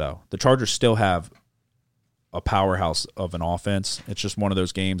Chargers, though. The Chargers still have a powerhouse of an offense. It's just one of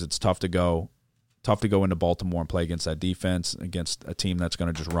those games. It's tough to go into Baltimore and play against that defense, against a team that's going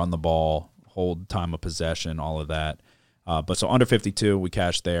to just run the ball, hold time of possession, all of that. But so under 52, we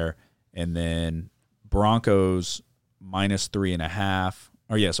cashed there. And then Broncos -3.5.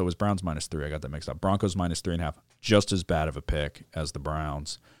 Or yeah, so it was Browns -3. I got that mixed up. Broncos -3.5. Just as bad of a pick as the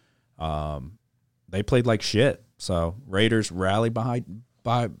Browns. They played like shit. So Raiders rallied by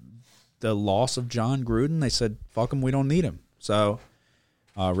the loss of John Gruden. They said, fuck him, we don't need him. So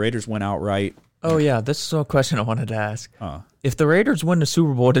Raiders went outright. Oh, yeah, this is a question I wanted to ask. If the Raiders win the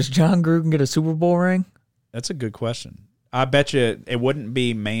Super Bowl, does John Gruden get a Super Bowl ring? That's a good question. I bet you it wouldn't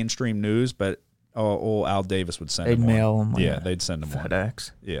be mainstream news, but old Al Davis would send him one. They'd mail him. Yeah, they'd send him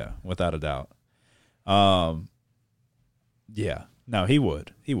FedEx. one. Yeah, without a doubt. Yeah, no, he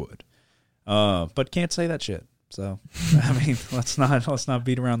would. He would. But can't say that shit. So, I mean, let's not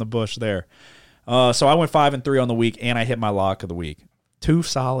beat around the bush there. So I went 5-3 on the week, and I hit my lock of the week. 2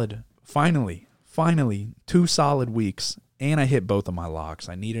 solid, finally, 2 solid weeks, and I hit both of my locks.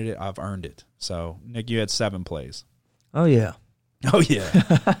 I needed it. I've earned it. So, Nick, you had 7 plays. Oh, yeah. Oh,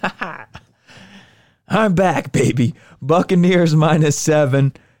 yeah. I'm back, baby. Buccaneers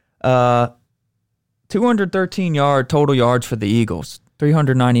 -7. 213 total yards for the Eagles.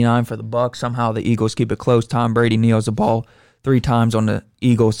 399 for the Bucs. Somehow the Eagles keep it close. Tom Brady kneels the ball 3 times on the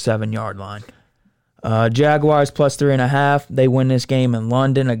Eagles' 7-yard line. Jaguars +3.5. They win this game in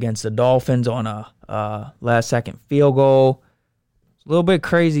London against the Dolphins on a last-second field goal. A little bit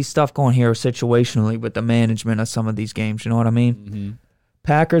crazy stuff going here situationally with the management of some of these games. You know what I mean? Mm-hmm.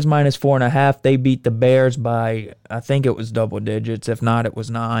 Packers -4.5. They beat the Bears by, I think it was double digits. If not, it was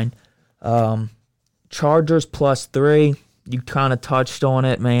 9. Chargers +3. You kind of touched on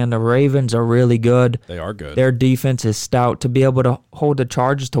it, man. The Ravens are really good. They are good. Their defense is stout. To be able to hold the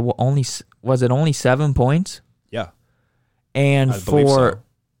Chargers to only 7 points? Yeah. And I believe so.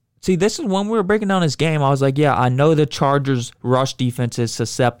 See, this is when we were breaking down this game, I was like, yeah, I know the Chargers' rush defense is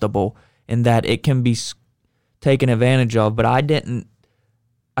susceptible in that it can be taken advantage of, but I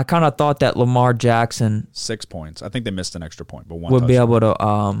kind of thought that Lamar Jackson 6 points. I think they missed an extra point, but 1 would be touchdown. able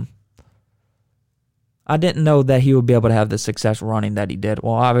to I didn't know that he would be able to have the success running that he did.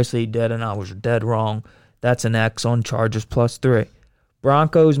 Well, obviously he did, and I was dead wrong. That's an X on Chargers +3.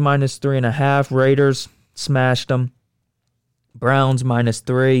 Broncos -3.5. Raiders smashed them. Browns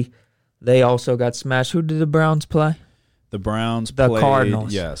 -3. They also got smashed. Who did the Browns play? The Browns The played,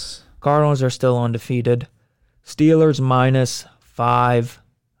 Cardinals. Yes. Cardinals are still undefeated. Steelers -5.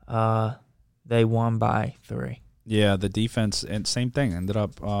 They won by 3. Yeah, the defense, and same thing, ended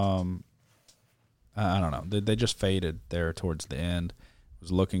up, I don't know. They just faded there towards the end. It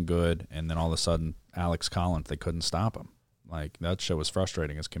was looking good, and then all of a sudden, Alex Collins, they couldn't stop him. Like, that show was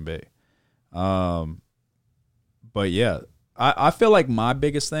frustrating as can be. But, yeah, I feel like my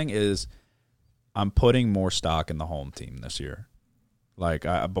biggest thing is I'm putting more stock in the home team this year. Like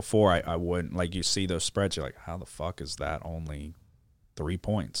before, I wouldn't. Like you see those spreads, you're like, how the fuck is that only 3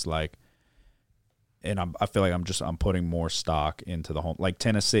 points? Like, and I feel like I'm putting more stock into the home. Like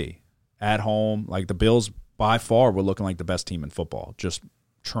Tennessee at home, like the Bills by far were looking like the best team in football. Just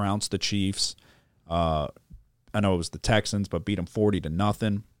trounced the Chiefs. I know it was the Texans, but beat them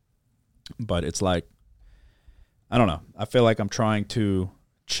 40-0. But it's like, I don't know. I feel like I'm trying to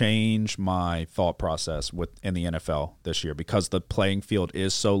change my thought process in the NFL this year because the playing field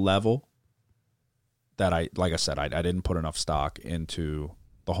is so level that I didn't put enough stock into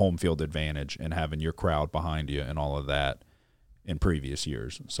the home field advantage and having your crowd behind you and all of that in previous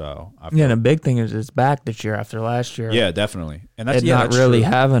years. So and the big thing is it's back this year after last year. Yeah, definitely. And that's not really true.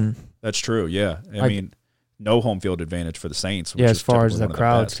 having. That's true. Yeah, I mean, no home field advantage for the Saints. Which as is far as typically the one of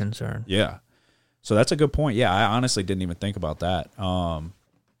crowd's best. concerned. Yeah, so that's a good point. Yeah, I honestly didn't even think about that.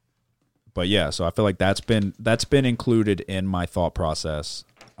 But yeah, so I feel like that's been included in my thought process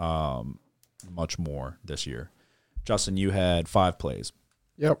much more this year. Justin, you had 5 plays.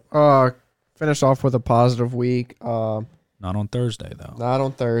 Yep. Finished off with a positive week. Not on Thursday, though. Not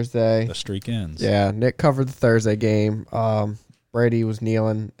on Thursday. The streak ends. Yeah, Nick covered the Thursday game. Brady was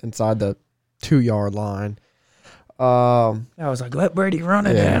kneeling inside the 2-yard line. I was like, let Brady run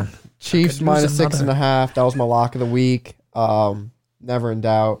it in. Chiefs minus 6.5. That was my lock of the week. Never in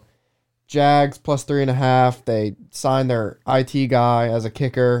doubt. Jags plus 3.5. They signed their IT guy as a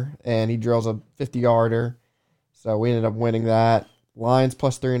kicker, and he drills a 50-yarder. So we ended up winning that. Lions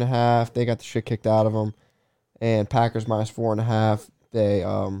plus 3.5. They got the shit kicked out of them. And Packers minus 4.5. They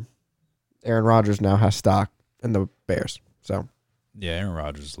Aaron Rodgers now has stock in the Bears. So yeah, Aaron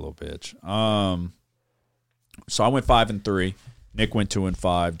Rodgers is a little bitch. So I went 5-3. Nick went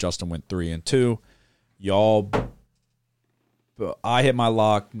 2-5. Justin went 3-2. Y'all, I hit my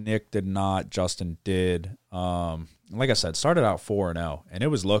lock. Nick did not. Justin did. Like I said, started out 4-0, and it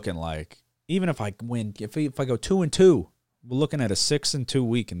was looking like even if I win, if I go 2-2, we're looking at a 6-2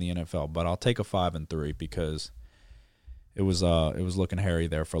 week in the NFL. But I'll take a 5-3 because it was looking hairy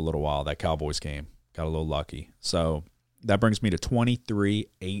there for a little while. That Cowboys game got a little lucky. So that brings me to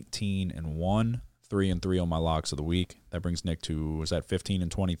 23-18-1. 3-3 on my locks of the week. That brings Nick to, was that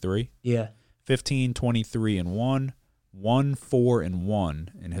 15-23? Yeah. 15-23-1.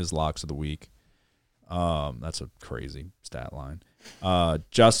 1-4-1 in his locks of the week. That's a crazy stat line.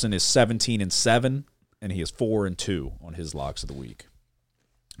 Justin is 17-7, and he is 4-2 on his locks of the week.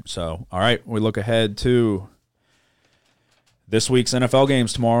 So, all right, we look ahead to this week's NFL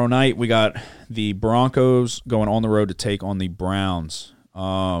games tomorrow night. We got the Broncos going on the road to take on the Browns.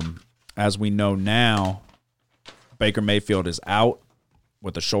 As we know now, Baker Mayfield is out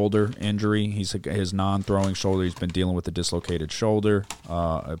with a shoulder injury. His non-throwing shoulder. He's been dealing with a dislocated shoulder.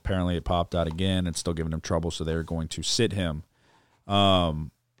 Apparently, it popped out again. It's still giving him trouble, so they're going to sit him.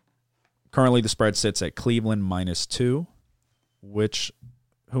 Currently, the spread sits at Cleveland -2.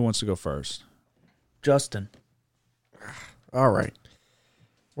 Who wants to go first? Justin. all right.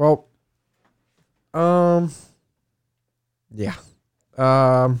 Well, yeah.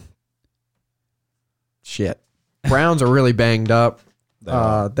 Shit. Browns are really banged up.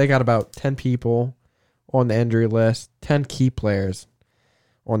 They got about 10 people on the injury list, 10 key players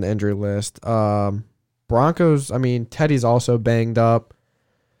on the injury list. Broncos, I mean, Teddy's also banged up.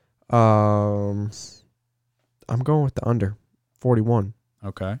 I'm going with the under, 41.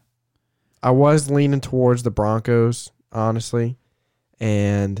 Okay. I was leaning towards the Broncos, honestly,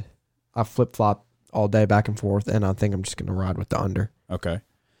 and I flip-flopped all day back and forth, and I think I'm just going to ride with the under. Okay.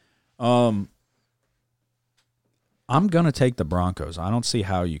 I'm going to take the Broncos. I don't see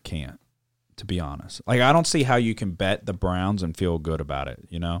how you can't, to be honest. Like, I don't see how you can bet the Browns and feel good about it,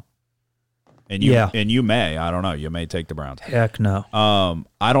 you know? And you may. I don't know. You may take the Browns. Heck no.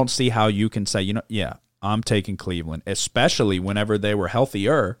 I don't see how you can say, I'm taking Cleveland, especially whenever they were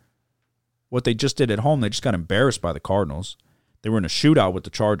healthier. What they just did at home, they just got embarrassed by the Cardinals. They were in a shootout with the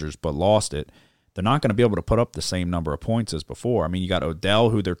Chargers, but lost it. They're not going to be able to put up the same number of points as before. I mean, you got Odell,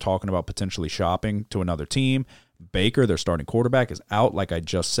 who they're talking about potentially shopping to another team. Baker, their starting quarterback, is out, like I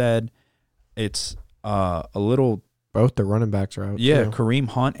just said. It's a little... Both the running backs are out. Yeah, too. Kareem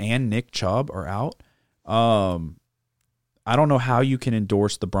Hunt and Nick Chubb are out. I don't know how you can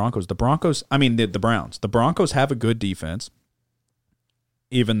endorse the Broncos. The Browns. The Broncos have a good defense,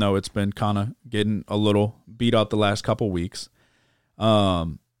 even though it's been kind of getting a little beat up the last couple weeks.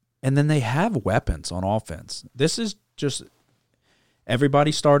 And then they have weapons on offense. This is just...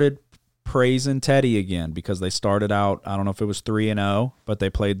 Everybody started praising Teddy again because they started out, I don't know if it was 3-0, but they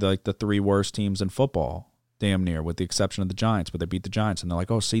played the 3 worst teams in football, damn near, with the exception of the Giants, but they beat the Giants. And they're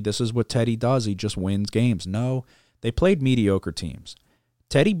like, oh, see, this is what Teddy does. He just wins games. No, they played mediocre teams.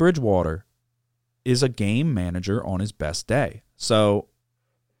 Teddy Bridgewater is a game manager on his best day. So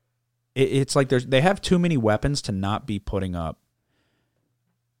it's like they have too many weapons to not be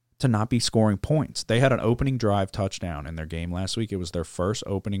scoring points. They had an opening drive touchdown in their game last week. It was their first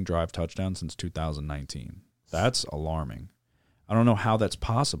opening drive touchdown since 2019. That's alarming. I don't know how that's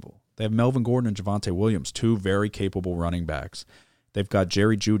possible. They have Melvin Gordon and Javonte Williams, two very capable running backs. They've got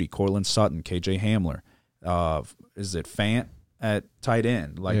Jerry Jeudy, Cortland Sutton, KJ Hamler. Is it Fant at tight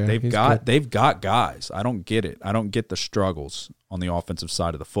end? Like Yeah, they've got guys. I don't get it. I don't get the struggles on the offensive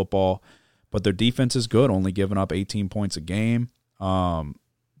side of the football, but their defense is good, only giving up 18 points a game.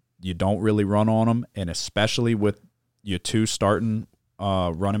 You don't really run on them, and especially with your two starting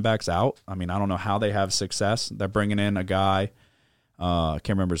running backs out. I mean, I don't know how they have success. They're bringing in a guy, I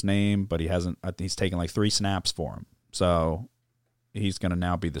can't remember his name, but he's taken like 3 snaps for him. So he's going to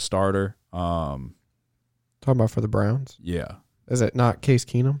now be the starter. Talking about for the Browns? Yeah. Is it not Case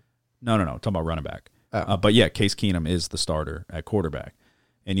Keenum? No. Talking about running back. Oh. But yeah, Case Keenum is the starter at quarterback.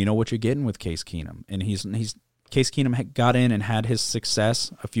 And you know what you're getting with Case Keenum. And he's Case Keenum got in and had his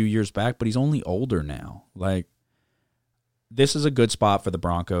success a few years back, but he's only older now. Like, this is a good spot for the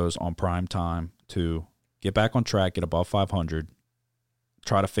Broncos on prime time to get back on track, get above 500,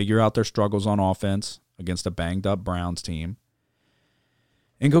 try to figure out their struggles on offense against a banged-up Browns team,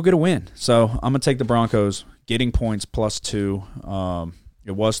 and go get a win. So I'm going to take the Broncos, getting points +2.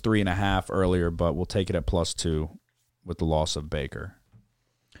 It was 3.5 earlier, but we'll take it at +2 with the loss of Baker.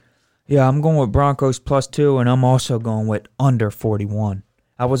 Yeah, I'm going with Broncos +2, and I'm also going with under 41.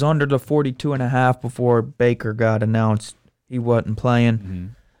 I was under the 42.5 before Baker got announced he wasn't playing. Mm-hmm.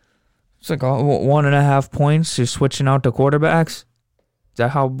 It's like 1.5 points. You're switching out the quarterbacks. Is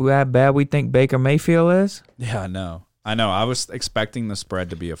that how bad we think Baker Mayfield is? Yeah, I know. I was expecting the spread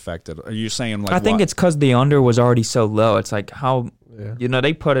to be affected. Are you saying like? I think it's because the under was already so low. It's like how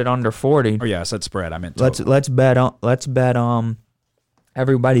they put it under 40. Oh yeah, I said spread. I meant total. Let's bet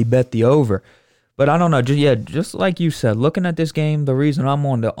everybody bet the over. But I don't know. Just like you said, looking at this game, the reason I'm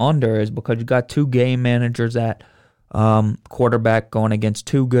on the under is because you got two game managers at quarterback going against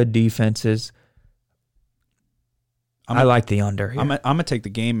two good defenses. I like the under here. I'm gonna take the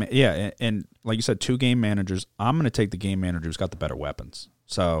game. Yeah, and like you said, two game managers. I'm gonna take the game manager who's got the better weapons.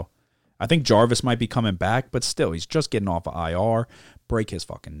 So I think Jarvis might be coming back, but still, he's just getting off of IR. Break his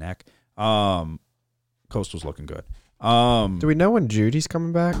fucking neck. Coastal's looking good. Do we know when Judy's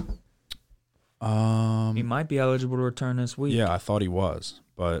coming back? He might be eligible to return this week. Yeah, I thought he was,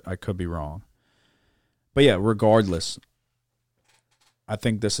 but I could be wrong. But yeah, regardless, I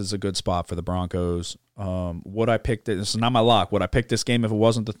think this is a good spot for the Broncos. Would I pick this? This is not my lock. Would I pick this game if it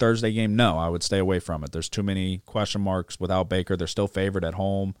wasn't the Thursday game? No, I would stay away from it. There's too many question marks without Baker. They're still favored at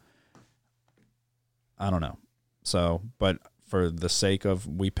home. I don't know. So, but for the sake of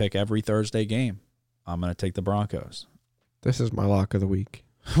we pick every Thursday game, I'm going to take the Broncos. This is my lock of the week.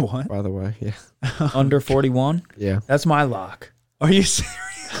 What? By the way, yeah. Under 41? Yeah. That's my lock. Are you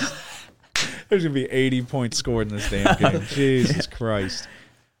serious? There's going to be 80 points scored in this damn game. Jesus Christ.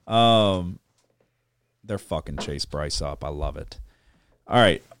 They're fucking Chase Bryce up. I love it. All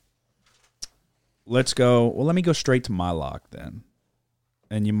right. Let's go. Well, let me go straight to my lock then.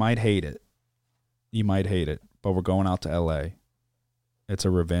 And you might hate it. But we're going out to L.A. It's a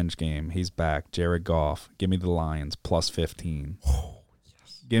revenge game. He's back. Jared Goff. Give me the Lions +15. Oh,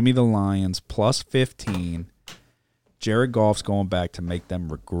 yes. Give me the Lions +15. Jared Goff's going back to make them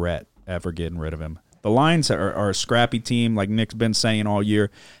regret ever getting rid of him. The Lions are a scrappy team, like Nick's been saying all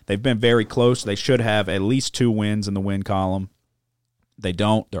year. They've been very close. They should have at least 2 wins in the win column. They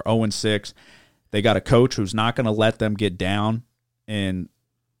don't. They're 0-6. They got a coach who's not going to let them get down and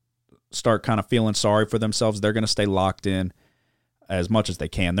start kind of feeling sorry for themselves. They're going to stay locked in as much as they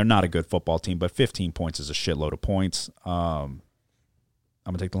can. They're not a good football team, but 15 points is a shitload of points. I'm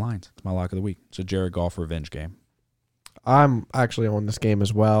going to take the Lions. It's my lock of the week. It's a Jared Goff revenge game. I'm actually on this game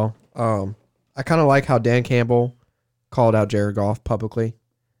as well. I kind of like how Dan Campbell called out Jared Goff publicly.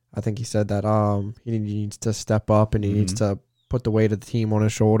 I think he said that he needs to step up and he needs to put the weight of the team on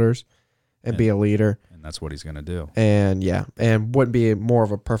his shoulders and be a leader. And that's what he's going to do. And, yeah, and wouldn't be more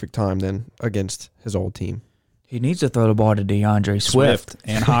of a perfect time than against his old team. He needs to throw the ball to DeAndre Swift.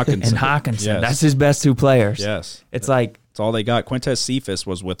 And Hawkinson. Yes. That's his best 2 players. Yes. It's like... That's all they got. Quintez Cephas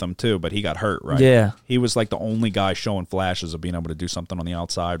was with them too, but he got hurt, right? Yeah. He was like the only guy showing flashes of being able to do something on the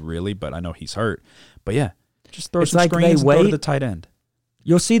outside, really, but I know he's hurt. But yeah, just throw some screens and throw to the tight end.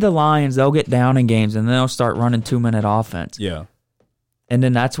 You'll see the Lions, they'll get down in games, and then they'll start running 2-minute offense. Yeah. And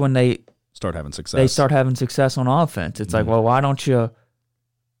then that's when they start having success. They start having success on offense. It's like, well, why don't you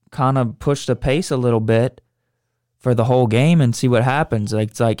kind of push the pace a little bit for the whole game and see what happens.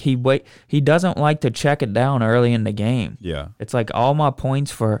 Like, it's like he doesn't like to check it down early in the game. Yeah. It's like all my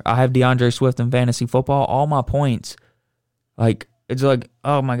points I have DeAndre Swift in fantasy football, all my points, like, it's like,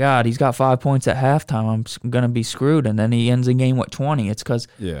 oh my God, he's got 5 points at halftime. I'm going to be screwed. And then he ends the game with 20. It's because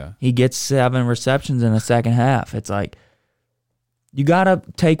he gets 7 receptions in the second half. It's like, you got to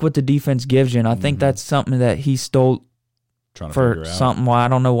take what the defense gives you. And I think that's something that he stole Trying to for figure out. something. Why I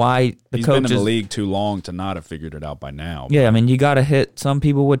don't know why He's been in the league too long to not have figured it out by now. Yeah, I mean, you got to hit some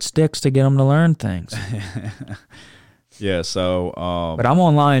people with sticks to get them to learn things. Yeah, so. But I'm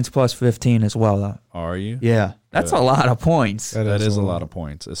on Lions plus 15 as well, though. Are you? Yeah, that's a lot of points. That is a lot of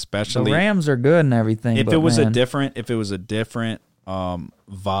points, especially. The Rams are good and everything. If but it was man, a different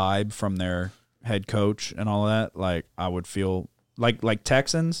vibe from their head coach and all that, like I would feel like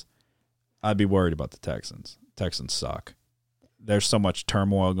Texans, I'd be worried about the Texans. Texans suck. There's so much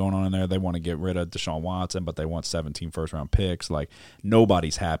turmoil going on in there. They want to get rid of Deshaun Watson, but they want 17 first-round picks. Like,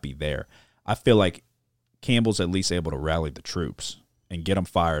 nobody's happy there. I feel like Campbell's at least able to rally the troops and get them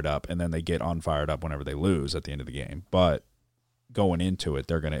fired up, and then they get unfired up whenever they lose at the end of the game. But going into it,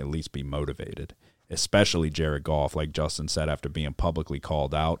 they're going to at least be motivated, especially Jared Goff, like Justin said, after being publicly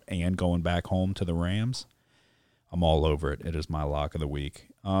called out and going back home to the Rams. I'm all over it. It is my lock of the week.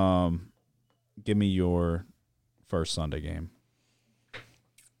 Give me your first Sunday game.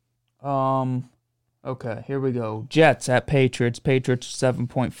 Okay, here we go. Jets at Patriots. Patriots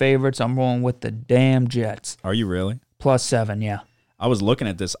 7-point favorites. I'm rolling with the damn Jets. Are you really? Plus 7, yeah. I was looking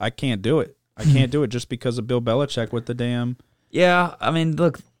at this. I can't do it. I can't do it just because of Bill Belichick with the damn. Yeah, I mean,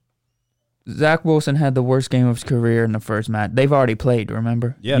 look, Zach Wilson had the worst game of his career in the first match. They've already played,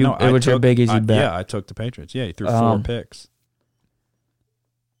 remember? Yeah, it was your big easy bet. Yeah, I took the Patriots. Yeah, he threw 4 picks.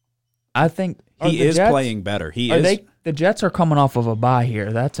 I think he is playing better. The Jets are coming off of a bye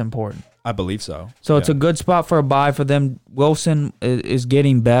here. That's important. I believe so. So it's a good spot for a bye for them. Wilson is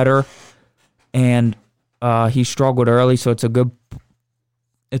getting better, and he struggled early, so it's a good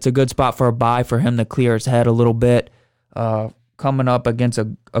spot for a bye for him to clear his head a little bit. Coming up against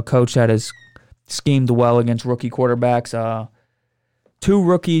a coach that has schemed well against rookie quarterbacks. 2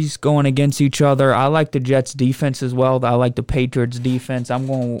 rookies going against each other. I like the Jets defense as well. I like the Patriots defense. I'm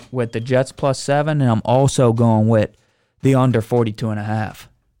going with the Jets plus 7, and I'm also going with the under 42.5.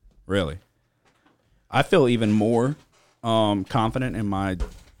 Really? I feel even more confident in my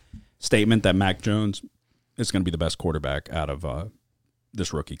statement that Mac Jones is going to be the best quarterback out of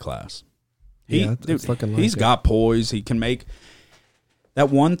this rookie class. It's looking like he's got poise. He can make that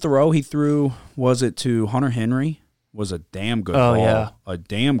one throw he threw. Was it to Hunter Henry? Was a damn good ball. Yeah. A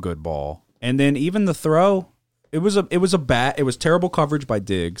damn good ball. And then even the throw, it was terrible coverage by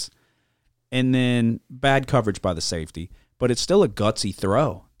Diggs, and then bad coverage by the safety. But it's still a gutsy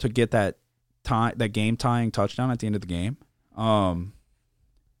throw to get that game tying touchdown at the end of the game.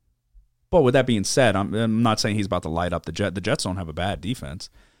 But with that being said, I'm not saying he's about to light up the Jets. The Jets don't have a bad defense.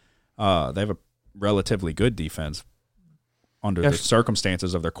 They have a relatively good defense under the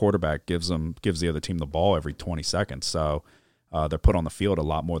circumstances of their quarterback gives the other team the ball every 20 seconds. So they're put on the field a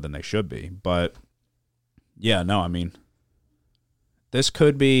lot more than they should be. But yeah, no, I mean, this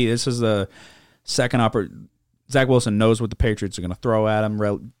is the second opportunity. Zach Wilson knows what the Patriots are going to throw at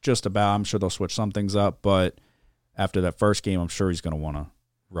him just about. I'm sure they'll switch some things up, but after that first game, I'm sure he's going to want to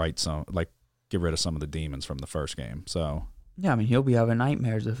get rid of some of the demons from the first game. So yeah, I mean, he'll be having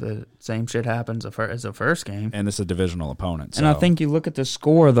nightmares if the same shit happens as the first game. And it's a divisional opponent. And I think you look at the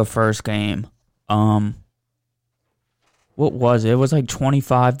score of the first game. What was it? It was like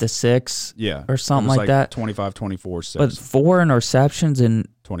 25-6. Yeah. Or something like that. 25-24, 6. But 4 interceptions and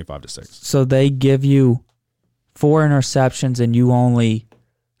 25-6. So they give you 4 interceptions and you only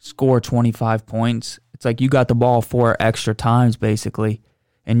score 25 points. It's like you got the ball 4 extra times basically,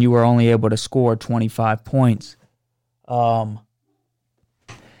 and you were only able to score 25 points.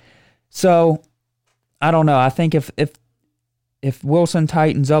 So I don't know. I think if Wilson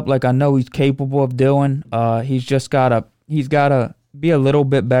tightens up like I know he's capable of doing, he's gotta be a little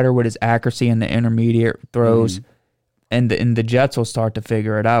bit better with his accuracy in the intermediate throws, and the Jets will start to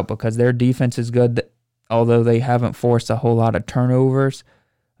figure it out because their defense is good, although they haven't forced a whole lot of turnovers.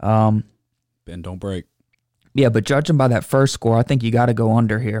 Bend don't break. Yeah, but judging by that first score, I think you got to go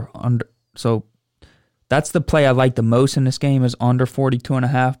under here. So that's the play I like the most in this game is under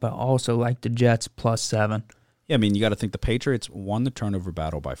 42.5, but I also like the Jets plus 7. Yeah, I mean, you got to think the Patriots won the turnover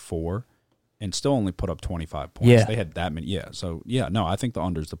battle by 4 and still only put up 25 points. Yeah. They had that many. Yeah, so, yeah, no, I think the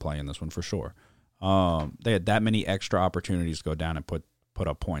under's the play in this one for sure. They had that many extra opportunities to go down and put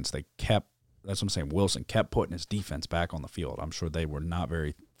up points. That's what I'm saying. Wilson kept putting his defense back on the field. I'm sure they were not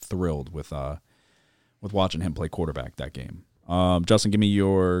very thrilled with with watching him play quarterback that game. Justin, give me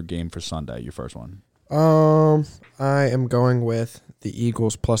your game for Sunday, your first one. I am going with the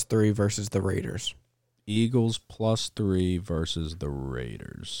Eagles +3 versus the Raiders. Eagles +3 versus the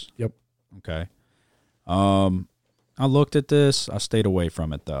Raiders. Yep. Okay. I looked at this. I stayed away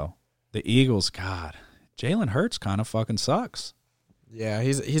from it, though. The Eagles, God, Jalen Hurts kind of fucking sucks. Yeah,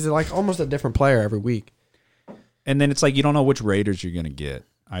 he's like almost a different player every week. And then it's like you don't know which Raiders you're going to get.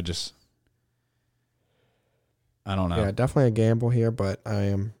 I don't know. Yeah, definitely a gamble here, but I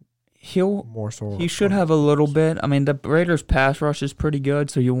am more so. He should have a little bit. I mean, the Raiders' pass rush is pretty good,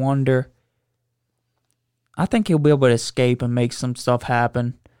 so you wonder. I think he'll be able to escape and make some stuff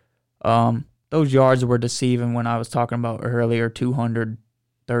happen. Those yards were deceiving when I was talking about earlier,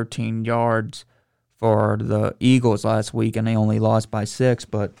 213 yards for the Eagles last week, and they only lost by 6.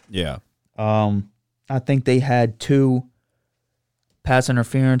 But Yeah. I think they had 2 pass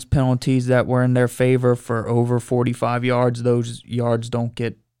interference penalties that were in their favor for over 45 yards. Those yards don't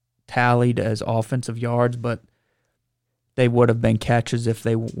get tallied as offensive yards, but they would have been catches if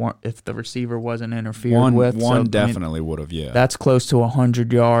they weren't, if the receiver wasn't interfered with. One So, definitely would have, yeah. that's close to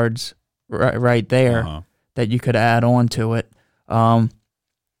 100 yards right there Uh-huh. that you could add on to it.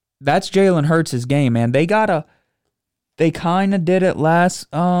 That's Jalen Hurts' game, man. They kind of did it last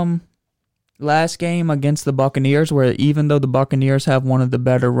game against the Buccaneers, where even though the Buccaneers have one of the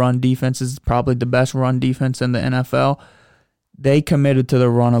better run defenses, probably the best run defense in the NFL, they committed to the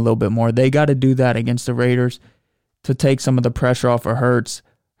run a little bit more. They got to do that against the Raiders to take some of the pressure off of Hurts.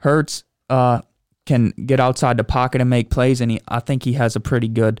 Hurts can get outside the pocket and make plays, and I think he has a pretty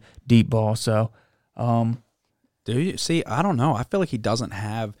good deep ball. So, Do you see? I don't know. I feel like he doesn't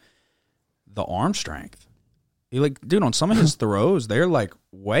have the arm strength. Dude, on some of his throws, they're like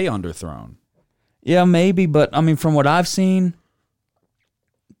way underthrown. yeah, maybe, but I mean, from what I've seen,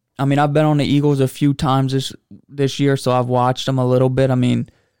 I mean, I've been on the Eagles a few times this year, so I've watched them a little bit. I mean,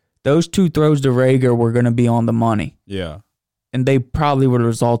 those 2 throws to Rager were going to be on the money, Yeah. and they probably would have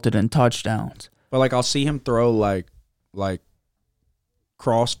resulted in touchdowns. But like I'll see him throw like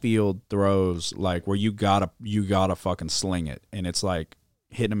cross-field throws like where you gotta fucking sling it, and it's like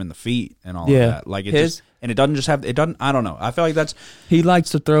hitting him in the feet and all of that. Like it it doesn't I don't know. I feel like that's He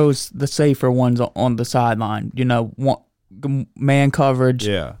likes to throw the safer ones on the sideline. You know, man coverage,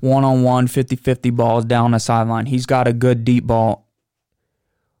 Yeah. one-on-one, 50-50 balls down the sideline. He's got a good deep ball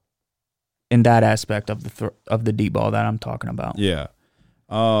in that aspect of the deep ball that I'm talking about. yeah.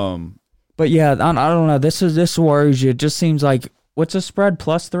 But yeah, I don't know. This worries you. It just seems like, what's the spread,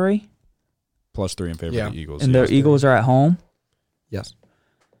 +3? +3 in favor of the Eagles. And yes. the Eagles are at home? Yes.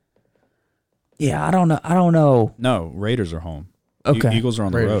 Yeah, I don't know. No, Raiders are home. Okay. Eagles are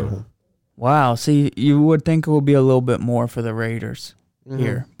on the Raiders road. are home. Wow. See, you would think it would be a little bit more for the Raiders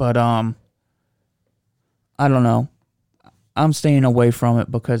here. But I don't know. I'm staying away from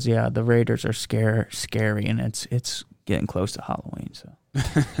it because, yeah, the Raiders are scary, and it's getting close to Halloween. So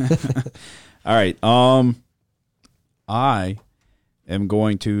All right. I am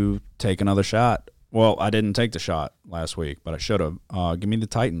going to take another shot. Well, I didn't take the shot last week, but I should have. Give me the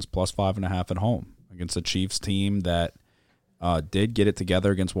Titans +5.5 at home against the Chiefs team that did get it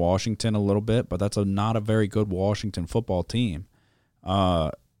together against Washington a little bit, but that's not a very good Washington football team.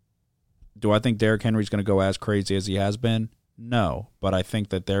 Do I think Derrick Henry's going to go as crazy as he has been? No, but I think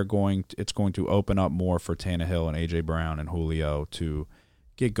that it's going to open up more for Tannehill and A.J. Brown and Julio to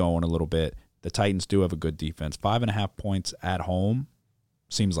get going a little bit. The Titans do have a good defense. 5.5 points at home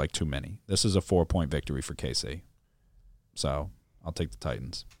seems like too many. This is a 4-point victory for KC. So I'll take the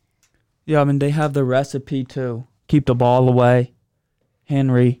Titans. yeah, I mean, they have the recipe to keep the ball away.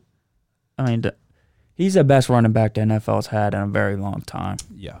 Henry, I mean, he's the best running back the NFL's had in a very long time.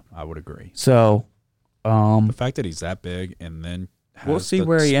 Yeah, I would agree. So, The fact that he's that big and then we'll has see the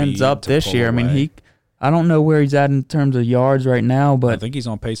where he ends speed up to this pull year. I mean, away. I don't know where he's at in terms of yards right now, I but think he's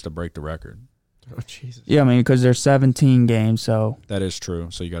on pace to break the record. Oh, Jesus. yeah, I mean, because there's 17 games, so That is true.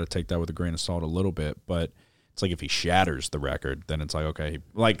 So you got to take that with a grain of salt a little bit. But it's like if he shatters the record, then it's like, okay,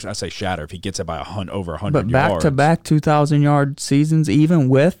 like I say shatter, if he gets it by over 100 but yards. back-to-back 2,000-yard seasons, even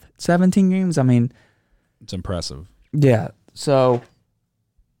with 17 games, I mean, It's impressive. yeah. So,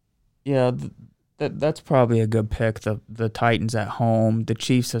 yeah, that's probably a good pick. The Titans at home, the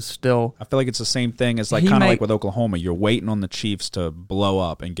Chiefs is still. I feel like it's the same thing as like He kind of may- like with Oklahoma. You're waiting on the Chiefs to blow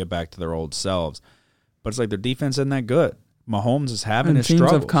up and get back to their old selves. But it's like their defense isn't that good. Mahomes is having And his teams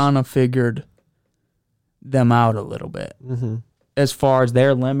struggles. have kind of figured them out a little bit as far as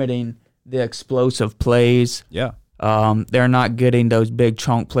they're limiting the explosive plays. Yeah. They're not getting those big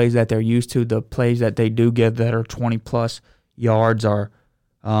chunk plays that they're used to. The plays that they do get that are 20-plus yards are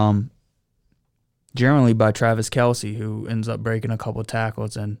generally by Travis Kelce, who ends up breaking a couple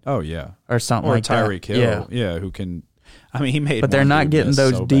tackles Oh yeah, or something or like that. Tyreek Hill. Yeah, who can? I mean, he made. But they're one not dude getting miss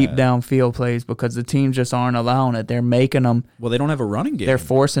those so deep bad. downfield plays because the teams just aren't allowing it. They're making them. Well, they don't have a running game. They're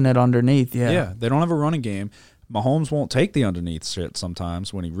forcing it underneath. Yeah. Yeah, they don't have a running game. Mahomes won't take the underneath shit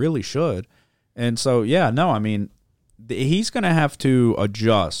sometimes when he really should. And so, yeah, no, I mean, he's going to have to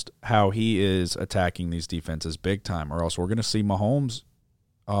adjust how he is attacking these defenses big time, or else we're going to see Mahomes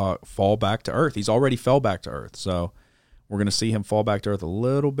fall back to earth. He's already fell back to earth, so we're going to see him fall back to earth a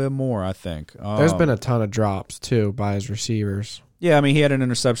little bit more, I think. There's been a ton of drops, too, by his receivers. Yeah, I mean, he had an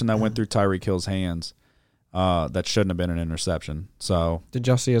interception that went through Tyreek Hill's hands that shouldn't have been an interception. So, Did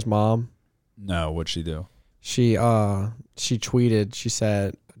y'all see his mom? no, what'd she do? She tweeted, she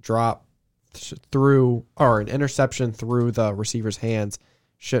said, drop through, or an interception through the receiver's hands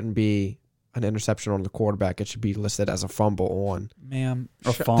shouldn't be an interception on the quarterback. It should be listed as a fumble on. Ma'am,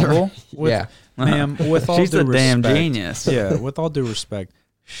 A fumble. with, ma'am, with all She's due a damn respect, genius. Yeah, with all due respect,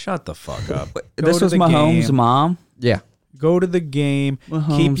 shut the fuck up. Go This to was the Mahomes' game. mom. Yeah. Go to the game. Keep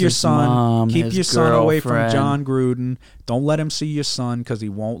your Mahomes' son. mom, Keep his your son away from girlfriend. John Gruden. Don't let him see your son because he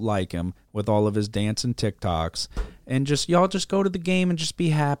won't like him with all of his dancing TikToks. And y'all just go to the game and just be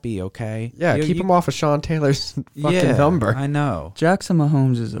happy, okay? Yeah, keep him off of Sean Taylor's fucking number. I know. Jackson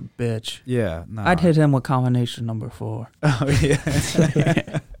Mahomes is a bitch. Yeah, nah. I'd hit him with combination number 4. Oh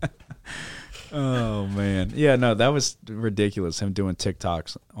yeah. Oh man. Yeah, no, that was ridiculous. Him doing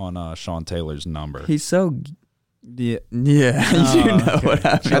TikToks on Sean Taylor's number. He's so. Yeah. Yeah, you know what I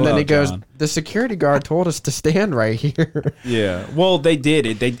mean. Chill And then out, he goes, John. the security guard told us to stand right here. Yeah. Well, they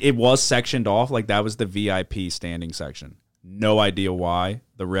did. It was sectioned off. Like, that was the VIP standing section. No idea why.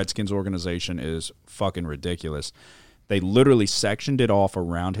 The Redskins organization is fucking ridiculous. They literally sectioned it off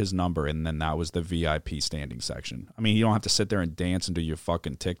around his number, and then that was the VIP standing section. I mean, you don't have to sit there and dance and do your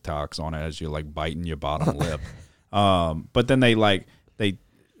fucking TikToks on it as you're, like, biting your bottom lip. But then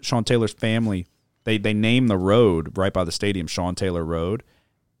Sean Taylor's family, they named the road right by the stadium Sean Taylor Road,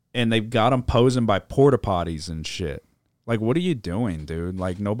 and they've got him posing by porta potties and shit. Like, what are you doing, dude?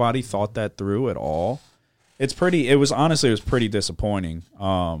 Like, nobody thought that through at all. It was pretty disappointing.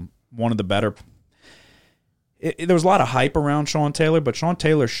 One of the better. There was a lot of hype around Sean Taylor, but Sean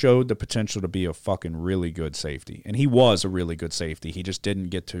Taylor showed the potential to be a fucking really good safety, and he was a really good safety. He just didn't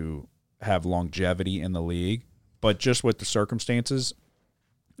get to have longevity in the league, but just with the circumstances,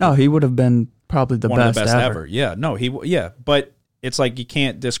 Oh, he would have been probably the one best, of the best ever. ever. Yeah, no, but it's like you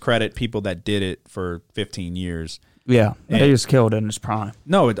can't discredit people that did it for 15 years. Yeah, And- they just killed in his prime.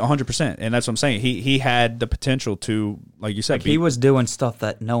 No, 100%, and that's what I'm saying. He had the potential to, like you said, Like he was doing stuff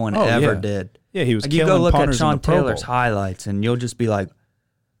that no one Oh, ever yeah. did. Yeah, he was Like you killing go look at punters in Sean the Pro Taylor's Bowl. highlights, and you'll just be like,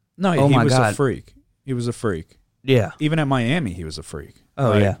 No, Oh he my was a God. freak. He was a freak. "Yeah, Even at Miami, he was a freak.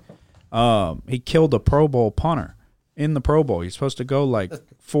 oh Like, yeah." He killed a Pro Bowl punter in the Pro Bowl. He's supposed to go like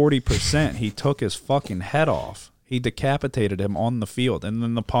 40%. He took his fucking head off. He decapitated him on the field, and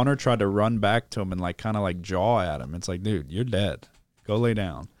then the punter tried to run back to him and like kind of like jaw at him. It's like, dude, you're dead. Go lay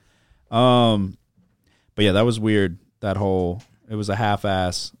down. But yeah, that was weird. It was a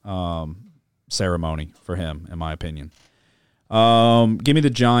half-ass ceremony for him, in my opinion. Give me the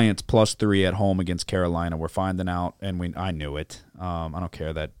Giants +3 at home against Carolina. We're finding out, and I knew it. I don't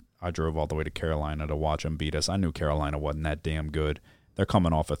care that I drove all the way to Carolina to watch them beat us. I knew Carolina wasn't that damn good. They're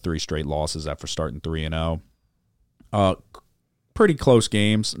coming off of 3 straight losses after starting 3-0. Pretty close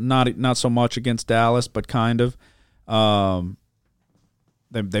games. Not so much against Dallas, but kind of.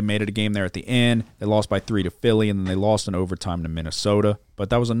 They made it a game there at the end. They lost by 3 to Philly, and then they lost in overtime to Minnesota. But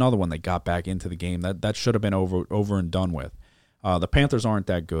that was another one they got back into the game. That should have been over and done with. The Panthers aren't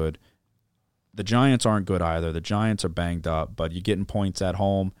that good. The Giants aren't good either. The Giants are banged up, but you're getting points at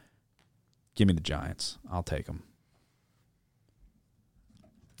home. Give me the Giants. I'll take them.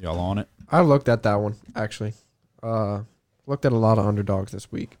 Y'all on it? I looked at that one, actually. Looked at a lot of underdogs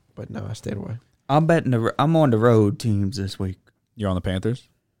this week, but no, I stayed away. I'm on the road teams this week. You're on the Panthers?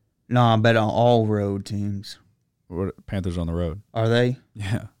 No, I'm betting on all road teams. What, Panthers on the road? Are they?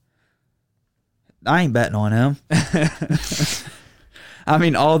 Yeah. I ain't betting on them. I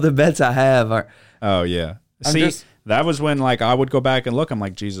mean, all the bets I have are. Oh, yeah. I'm See, just- that was when like I would go back and look. I'm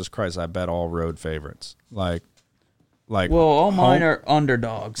like, Jesus Christ, I bet all road favorites. Like Well, all mine home- are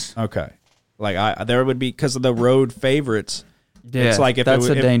underdogs. Okay. Like there would be, because of the road favorites. Yeah, It's like if that's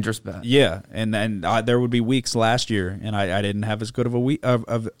it, a dangerous bet. Yeah, and there would be weeks last year, and I didn't have as good of a week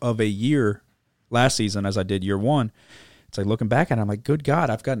of a year last season as I did year one. It's like looking back at it, I'm like, good God,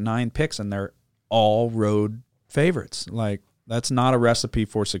 I've got 9 picks, and they're all road favorites. Like, that's not a recipe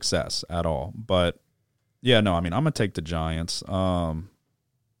for success at all. But yeah, no, I mean, I'm gonna take the Giants.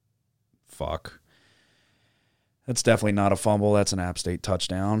 Fuck. That's definitely not a fumble. That's an App State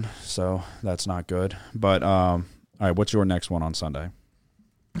touchdown, so that's not good. But all right, what's your next one on Sunday?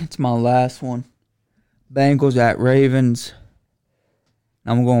 It's my last one. Bengals at Ravens.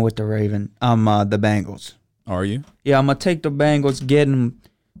 I'm going with the the Bengals. Are you? Yeah, I'm gonna take the Bengals. Get them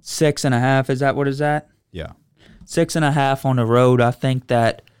 6.5. Is that what is that? Yeah. 6.5 on the road. I think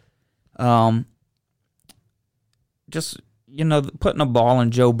that, just putting the ball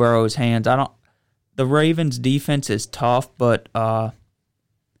in Joe Burrow's hands. The Ravens' defense is tough, but the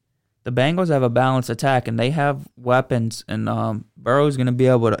Bengals have a balanced attack, and they have weapons, and Burrow's going to be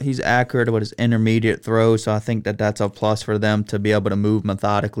able to – he's accurate with his intermediate throws, so I think that's a plus for them to be able to move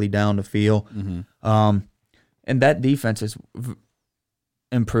methodically down the field. Mm-hmm. And that defense is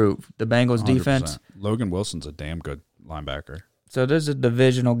improved. The Bengals' 100%. defense. Logan Wilson's a damn good linebacker. So this is a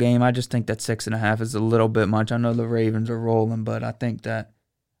divisional game. I just think that 6.5 is a little bit much. I know the Ravens are rolling, but I think that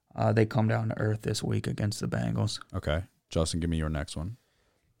they come down to earth this week against the Bengals. Okay. Justin, give me your next one.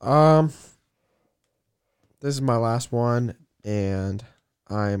 This is my last one, and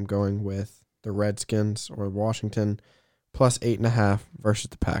I am going with the Redskins or Washington plus 8.5 versus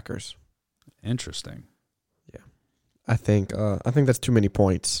the Packers. Interesting. Yeah, I think that's too many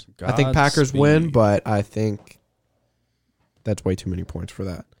points. I think Godspeed. Packers win, but I think that's way too many points for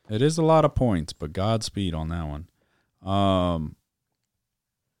that. It is a lot of points, but Godspeed on that one.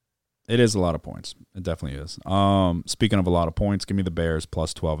 It is a lot of points. It definitely is. Speaking of a lot of points, give me the Bears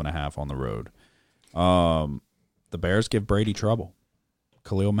plus 12.5 on the road. The Bears give Brady trouble.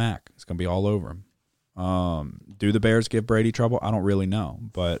 Khalil Mack is going to be all over him. Do the Bears give Brady trouble? I don't really know,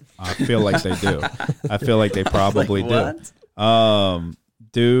 but I feel like they do. I feel like they probably do.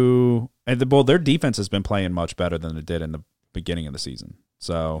 Their defense has been playing much better than it did in the beginning of the season.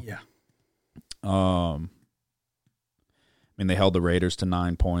 So, yeah. I mean, they held the Raiders to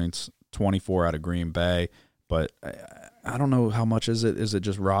 9 points, 24 out of Green Bay, but I don't know how much is it. Is it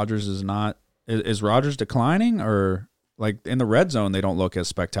just Rodgers is not – is Rodgers declining, or like in the red zone they don't look as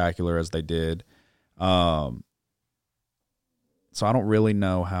spectacular as they did? So I don't really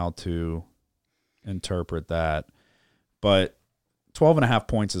know how to interpret that, but 12.5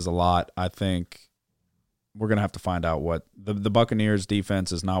 points is a lot. I think we're going to have to find out what the Buccaneers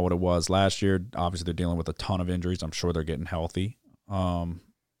defense is not what it was last year. Obviously they're dealing with a ton of injuries. I'm sure they're getting healthy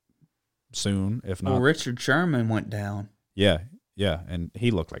soon, if not. Well, Richard Sherman went down. Yeah. And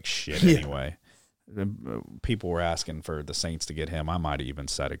he looked like shit anyway. People were asking for the Saints to get him. I might have even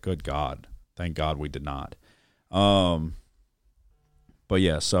said it. Good God. Thank God we did not. But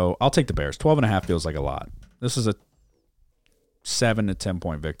yeah, so I'll take the Bears. 12.5 feels like a lot. This is a 7 to 10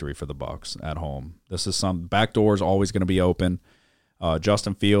 point victory for the Bucs at home. This is some back door is always going to be open.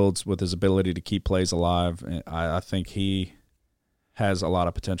 Justin Fields, with his ability to keep plays alive, I think he has a lot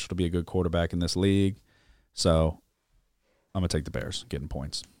of potential to be a good quarterback in this league. So I'm gonna take the Bears, getting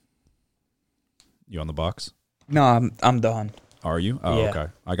points. You on the Bucs? No, I'm done. Are you? Oh, Yeah. okay.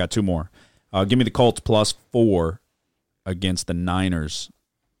 I got two more. Give me the Colts plus 4 against the Niners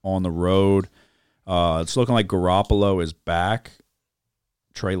on the road. It's looking like Garoppolo is back.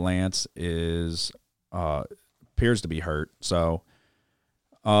 Trey Lance is appears to be hurt. So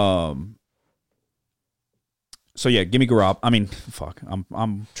yeah, give me Garoppolo. I mean, fuck.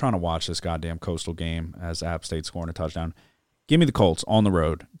 I'm trying to watch this goddamn Coastal game as App State scoring a touchdown. Give me the Colts on the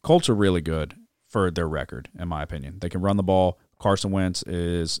road. Colts are really good for their record, in my opinion. They can run the ball. Carson Wentz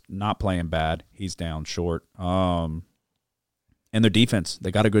is not playing bad. He's down short. And their defense,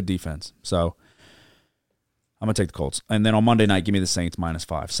 they got a good defense. So I'm going to take the Colts. And then on Monday night, give me the Saints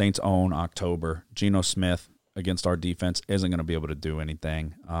 -5. Saints own October. Geno Smith against our defense isn't going to be able to do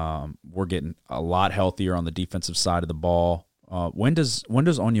anything. We're getting a lot healthier on the defensive side of the ball. When does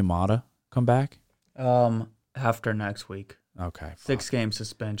Onyemata come back? After next week. Okay. 6-game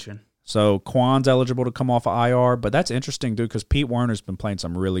suspension. So Quan's eligible to come off of IR, but that's interesting, dude, because Pete Werner's been playing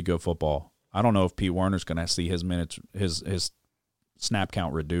some really good football. I don't know if Pete Werner's going to see his minutes, his snap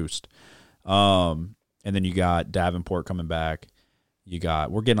count reduced. And then you got Davenport coming back.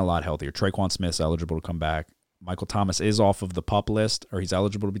 We're getting a lot healthier. Traquan Smith's eligible to come back. Michael Thomas is off of the PUP list, or he's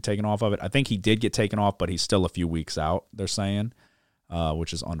eligible to be taken off of it. I think he did get taken off, but he's still a few weeks out, they're saying,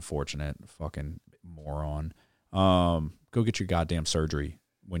 which is unfortunate. Fucking moron. Go get your goddamn surgery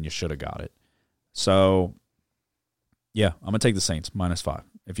when you should have got it. So, yeah, I'm going to take the Saints -5.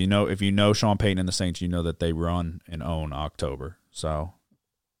 If you know Sean Payton and the Saints, you know that they run and own October. So,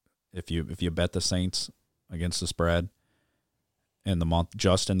 if you bet the Saints against the spread in the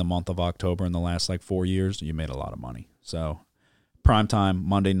month of October in the last 4 years, you made a lot of money. So, primetime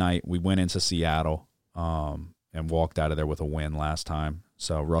Monday night, we went into Seattle and walked out of there with a win last time.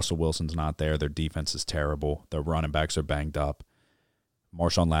 So Russell Wilson's not there. Their defense is terrible. Their running backs are banged up.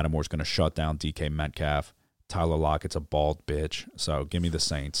 Marshawn Lattimore's going to shut down DK Metcalf. Tyler Lockett's a bald bitch. So give me the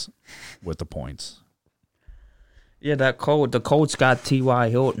Saints with the points. Yeah, the Colts got T.Y.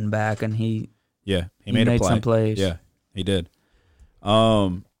 Hilton back, and he made a play. some plays. Yeah, he did.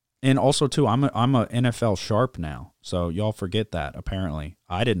 And also too, I'm a NFL sharp now. So y'all forget that. Apparently,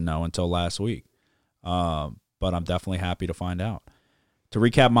 I didn't know until last week. But I'm definitely happy to find out. To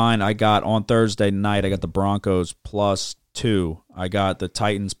recap mine, I got on Thursday night, I got the Broncos +2. I got the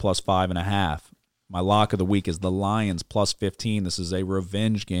Titans +5.5. My lock of the week is the Lions +15. This is a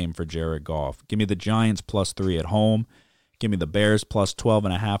revenge game for Jared Goff. Give me the Giants +3 at home. Give me the Bears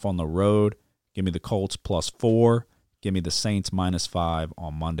 +12.5 on the road. Give me the Colts +4. Give me the Saints -5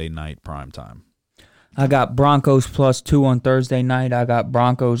 on Monday night primetime. I got Broncos +2 on Thursday night. I got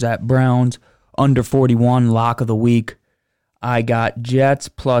Broncos at Browns under 41, lock of the week. I got Jets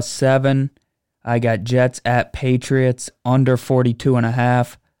 +7. I got Jets at Patriots under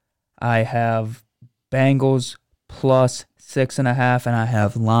 42.5. I have Bengals +6.5, and I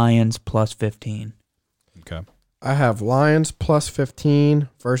have Lions +15. Okay. I have Lions +15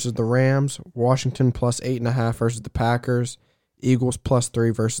 versus the Rams, Washington +8.5 versus the Packers, Eagles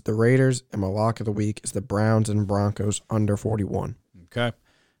 +3 versus the Raiders, and my lock of the week is the Browns and Broncos under 41. Okay.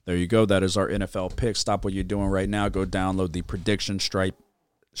 There you go. That is our NFL pick. Stop what you're doing right now. Go download the Prediction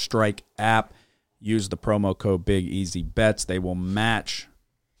Strike app. Use the promo code Big Easy Bets. They will match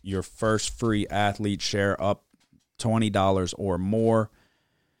your first free athlete share up $20 or more.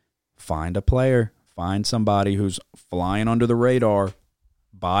 Find a player. Find somebody who's flying under the radar.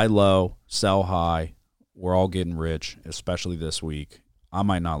 Buy low, sell high. We're all getting rich, especially this week. I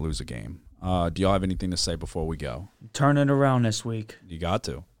might not lose a game. Do y'all have anything to say before we go? Turn it around this week. You got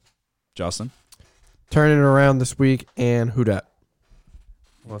to. Justin? Turning it around this week, and who dat?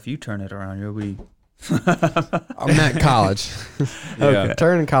 Well, if you turn it around, you'll be... I'm at college. Yeah.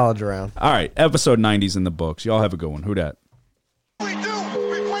 Turning college around. All right. Episode 90's in the books. Y'all have a good one. Who dat?